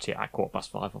 Actually, at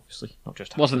 5:15, obviously, not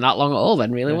just. Wasn't that long at all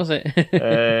then, really, was it?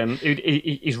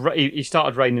 He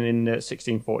started reigning in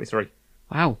 1643.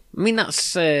 Wow, I mean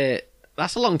that's a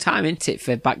long time, isn't it,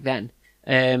 for back then?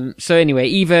 So anyway,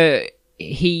 either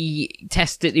he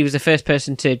was the first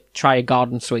person to try a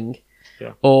garden swing,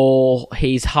 or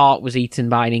his heart was eaten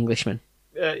by an Englishman.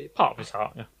 Part of his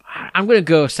heart, yeah. I'm going to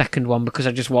go second one because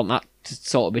I just want that to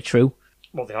sort of be true.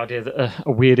 Well, the idea that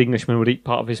a weird Englishman would eat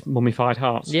part of his mummified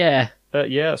heart. Yeah.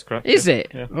 Yeah, that's correct. Is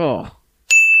it? Yeah. Oh.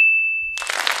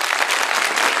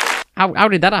 How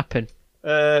did that happen?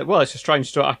 Well, it's a strange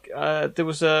story. There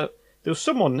was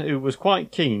someone who was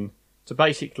quite keen to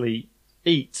basically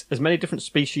eat as many different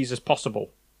species as possible,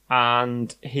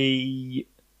 and here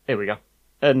we go.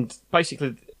 And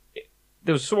basically,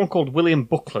 there was someone called William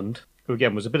Buckland, who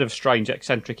again was a bit of a strange,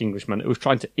 eccentric Englishman, who was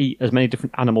trying to eat as many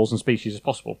different animals and species as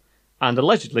possible. And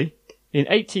allegedly, in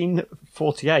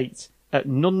 1848, at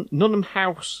Nunham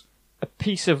House, a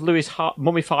piece of Louis's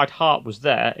mummified heart was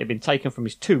there. It had been taken from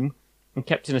his tomb and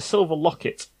kept in a silver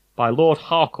locket by Lord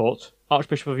Harcourt,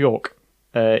 Archbishop of York.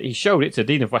 He showed it to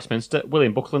Dean of Westminster,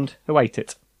 William Buckland, who ate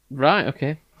it. Right,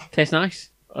 okay. Tastes nice.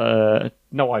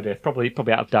 No idea. Probably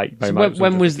out of date. So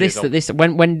when was this?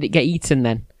 When did it get eaten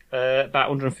then? About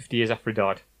 150 years after he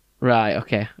died. Right,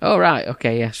 okay. Oh, right,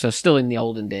 okay, yeah. So still in the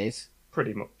olden days.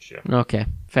 Pretty much, yeah. Okay,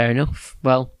 fair enough.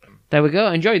 Well, there we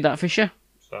go. Enjoyed that, Fisher.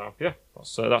 So yeah,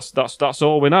 that's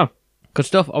all we know. Good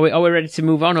stuff. Are we ready to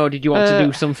move on, or did you want to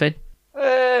do something?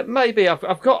 Maybe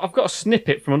I've got a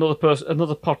snippet from another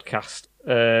podcast,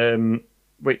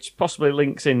 which possibly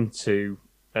links into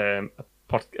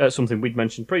something we'd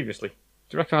mentioned previously.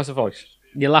 Do you recognise the voice?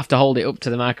 You'll have to hold it up to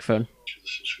the microphone. Do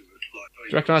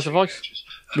you recognise the voice?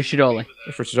 Richard Hawley.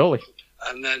 It's Richard Hawley.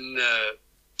 And then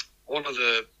one of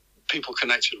the people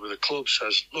connected with the club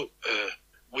says, "Look,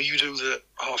 will you do the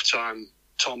half-time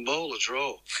tombola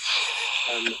draw?"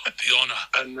 And the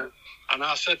honour. And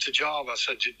I said to Jarve, I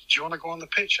said, "Do you want to go on the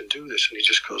pitch and do this?" And he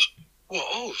just goes, "What,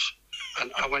 us?"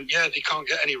 And I went, "Yeah, they can't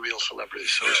get any real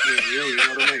celebrities, so it's me and you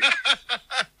know what I mean?"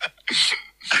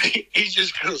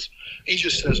 He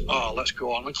just says, "Oh, let's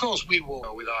go on." Of course, we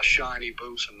were with our shiny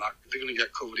boots and that. They're going to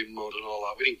get covered in mud and all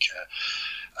that. We didn't care.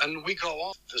 And we go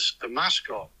on. The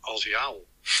mascot, Aussie Owl.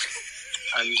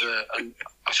 And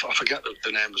I forget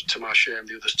the name, to my shame.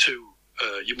 There's two.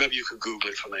 Maybe you could Google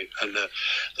it for me. And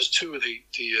there's two of the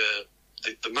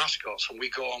the mascots, and we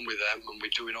go on with them, and we're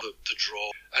doing all the draw,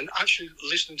 and actually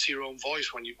listening to your own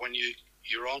voice when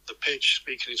you're on the pitch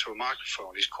speaking into a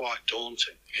microphone is quite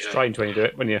daunting. You know? Strange when you do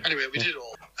it, when you. Anyway, we did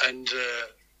all,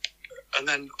 and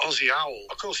then Ozzy Owl,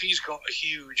 of course, he's got a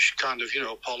huge kind of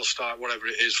polystyrene, whatever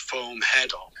it is, foam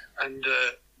head on, and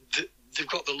they've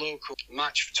got the local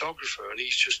match photographer, and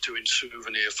he's just doing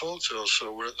souvenir photos.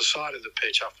 So we're at the side of the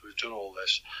pitch after we've done all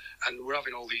this, and we're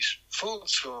having all these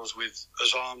photos with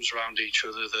us arms around each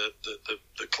other,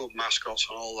 the club mascots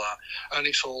and all that, and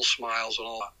it's all smiles and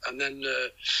all that. And then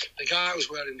the guy who's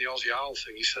wearing the Aussie Owl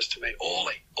thing, he says to me,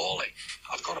 Ollie,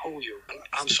 I've got to hold you. And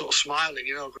I'm sort of smiling,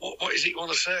 what is it you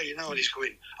want to say, And he's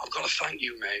going, I've got to thank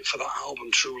you, mate, for that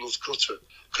album, True Love's Gutter,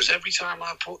 because every time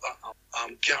I put that up,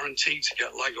 I'm guaranteed to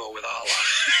get Lego with our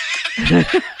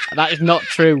lad. That is not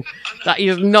true. That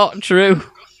is not true.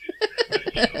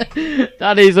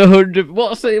 That is 100.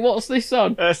 What's this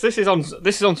on? This is on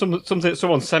something that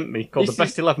someone sent me called the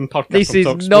Best 11 podcast. This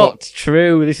is not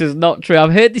true. This is not true.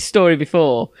 I've heard this story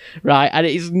before, right? And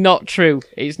it is not true.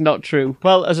 It's not true.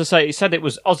 Well, as I say, he said it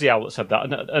was Ozzy Owl that said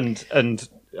that, and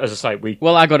as I say,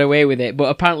 Well, I got away with it, but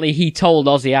apparently he told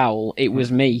Ozzy Owl it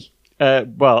was me.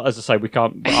 Well, as I say, we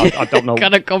can't. I don't know why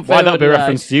that would be a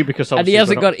reference to you, because and he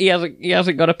hasn't got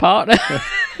a partner.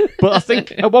 But I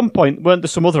think at one point weren't there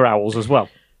some other owls as well?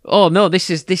 Oh no,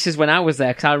 this is when I was there,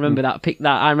 because I remember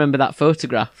I remember that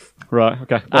photograph. Right.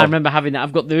 Okay. Well, I remember having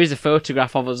that. There is a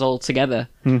photograph of us all together,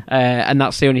 and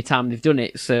that's the only time they've done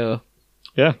it. So.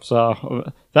 Yeah, so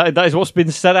that is what's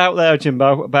been said out there,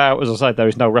 Jimbo, about, as I said, there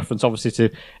is no reference, obviously, to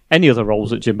any other roles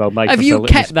that Jimbo made. Have you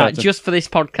kept that just for this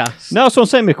podcast? No, that's what I'm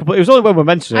saying, Michael, but it was only when we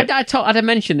mentioned it. I'd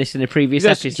mentioned this in a previous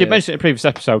episode. You mentioned it in a previous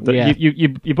episode, that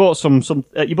you bought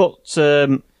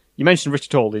you mentioned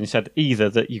Richard Hawley, and you said either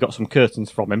that you got some curtains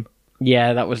from him.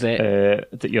 Yeah, that was it.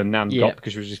 That your nan got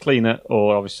because she was his cleaner,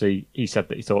 or obviously he said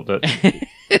that he thought that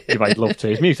you made love to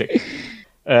his music.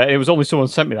 It was only someone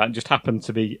sent me that, and just happened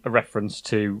to be a reference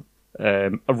to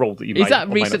a role that you made. Is that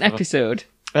a recent episode?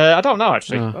 I don't know,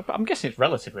 actually. I'm guessing it's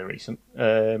relatively recent.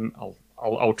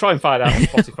 I'll try and find out on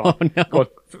Spotify. Oh, no. Go on,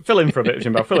 fill in for a bit,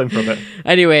 Jimbo. Fill in for a bit.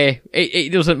 Anyway,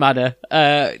 it doesn't matter.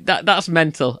 That's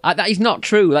mental. That is not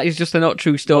true. That is just a not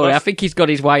true story. Well, I think he's got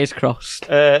his wires crossed.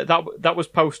 That was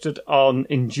posted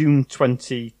in June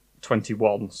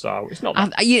 2021, so it's not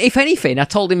that. If anything, I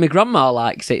told him my grandma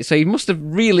likes it, so he must have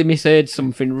really misheard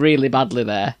something really badly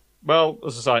there. Well,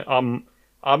 as I say, I'm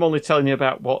only telling you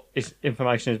about what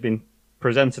information has been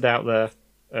presented out there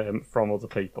from other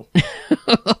people.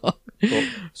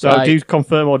 So right. Do you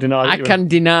confirm or deny? I can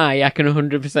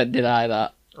 100% deny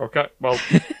that. Okay, well,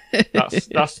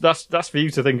 that's for you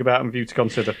to think about and for you to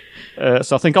consider.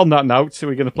 So I think on that note,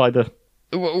 we're going to play the...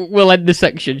 We'll end the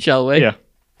section, shall we? Yeah.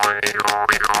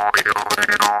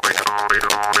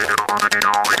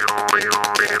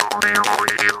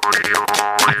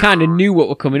 I kind of knew what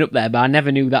were coming up there, but I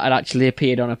never knew that had actually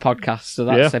appeared on a podcast, so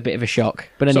that's a bit of a shock.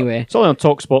 But anyway. It's only on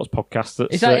Talk Sports podcast.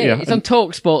 That's, is that it? It's on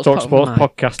Talk Sports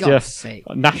podcast, God's sake.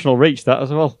 National reach, that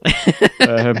as well.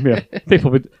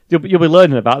 People, you'll be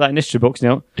learning about that in history books,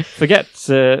 Forget,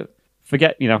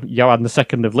 Johann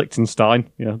II of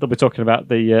Liechtenstein. They'll be talking about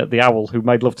the owl who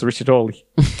made love to Richard Hawley.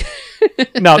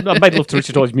 No, made love to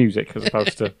Richard Hawley's music as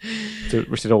opposed to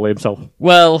Richard Hawley himself.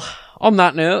 Well, on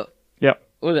that note,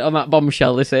 on that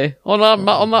bombshell, they say. On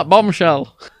that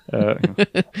bombshell.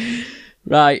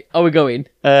 Right, are we going?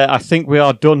 I think we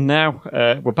are done now.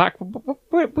 We're back.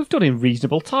 We've done in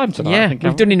reasonable time tonight. Yeah, I think,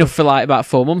 we've done enough for about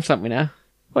 4 months, haven't we now?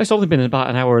 Well, it's only been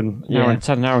about an hour and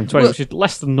 10, an hour and 20, which is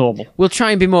less than normal. We'll try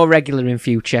and be more regular in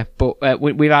future, but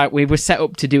we were set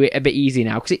up to do it a bit easy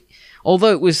now, because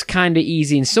although it was kind of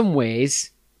easy in some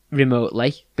ways,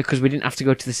 remotely, because we didn't have to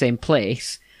go to the same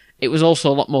place, it was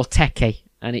also a lot more techy,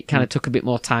 and it kind of took a bit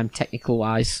more time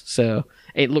technical-wise, so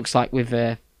it looks like we've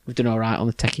done all right on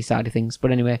the techie side of things.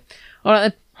 But anyway, all right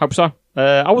then. Hope so.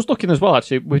 I was looking as well,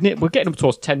 actually. We're getting up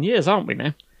towards 10 years, aren't we,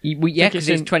 now? Because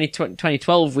it's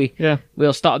 2012. We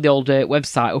all started the old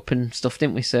website up and stuff,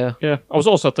 didn't we? So yeah, I was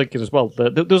also thinking as well.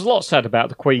 There was a lot said about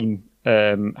the Queen.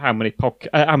 How many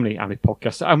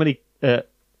podcasts? How many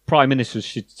prime ministers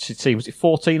she'd seen? Was it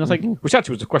 14? I think. Mm-hmm. Which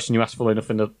actually was a question you asked, full enough,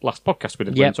 in the last podcast we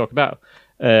did when we talked about.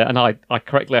 And I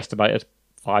correctly estimated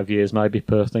 5 years maybe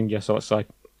per thing. Yeah, so let's say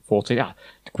 14.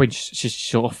 The Queen, she's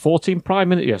saw 14 prime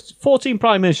ministers. Yes, 14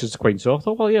 prime ministers. The Queen saw. I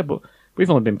thought, well, yeah, but we've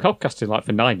only been podcasting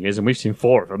for 9 years, and we've seen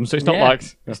 4 of them. So it's not like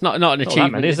it's not an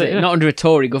achievement, many, is it? Yeah. Not under a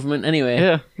Tory government, anyway.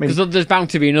 Yeah, because there's bound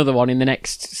to be another one in the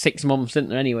next 6 months, isn't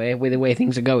there? Anyway, with the way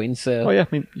things are going. So, yeah,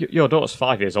 your daughter's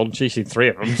 5 years old, and she's seen 3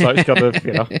 of them. So it's got to,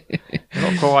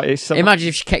 not quite. Imagine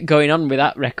if she kept going on with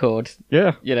that record.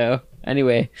 Yeah,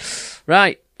 Anyway,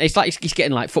 right. It's like he's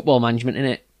getting like football management, isn't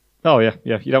it? Oh yeah.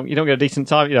 You don't get a decent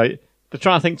time. You know, they're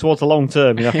trying to think towards the long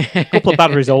term. You know, a couple of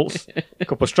bad results, a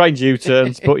couple of strange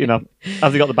U-turns, but you know,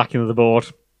 have they got the backing of the board?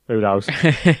 Who knows?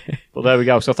 But there we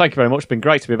go. So thank you very much. It's been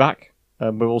great to be back.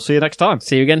 We will see you next time.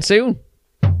 See you again soon.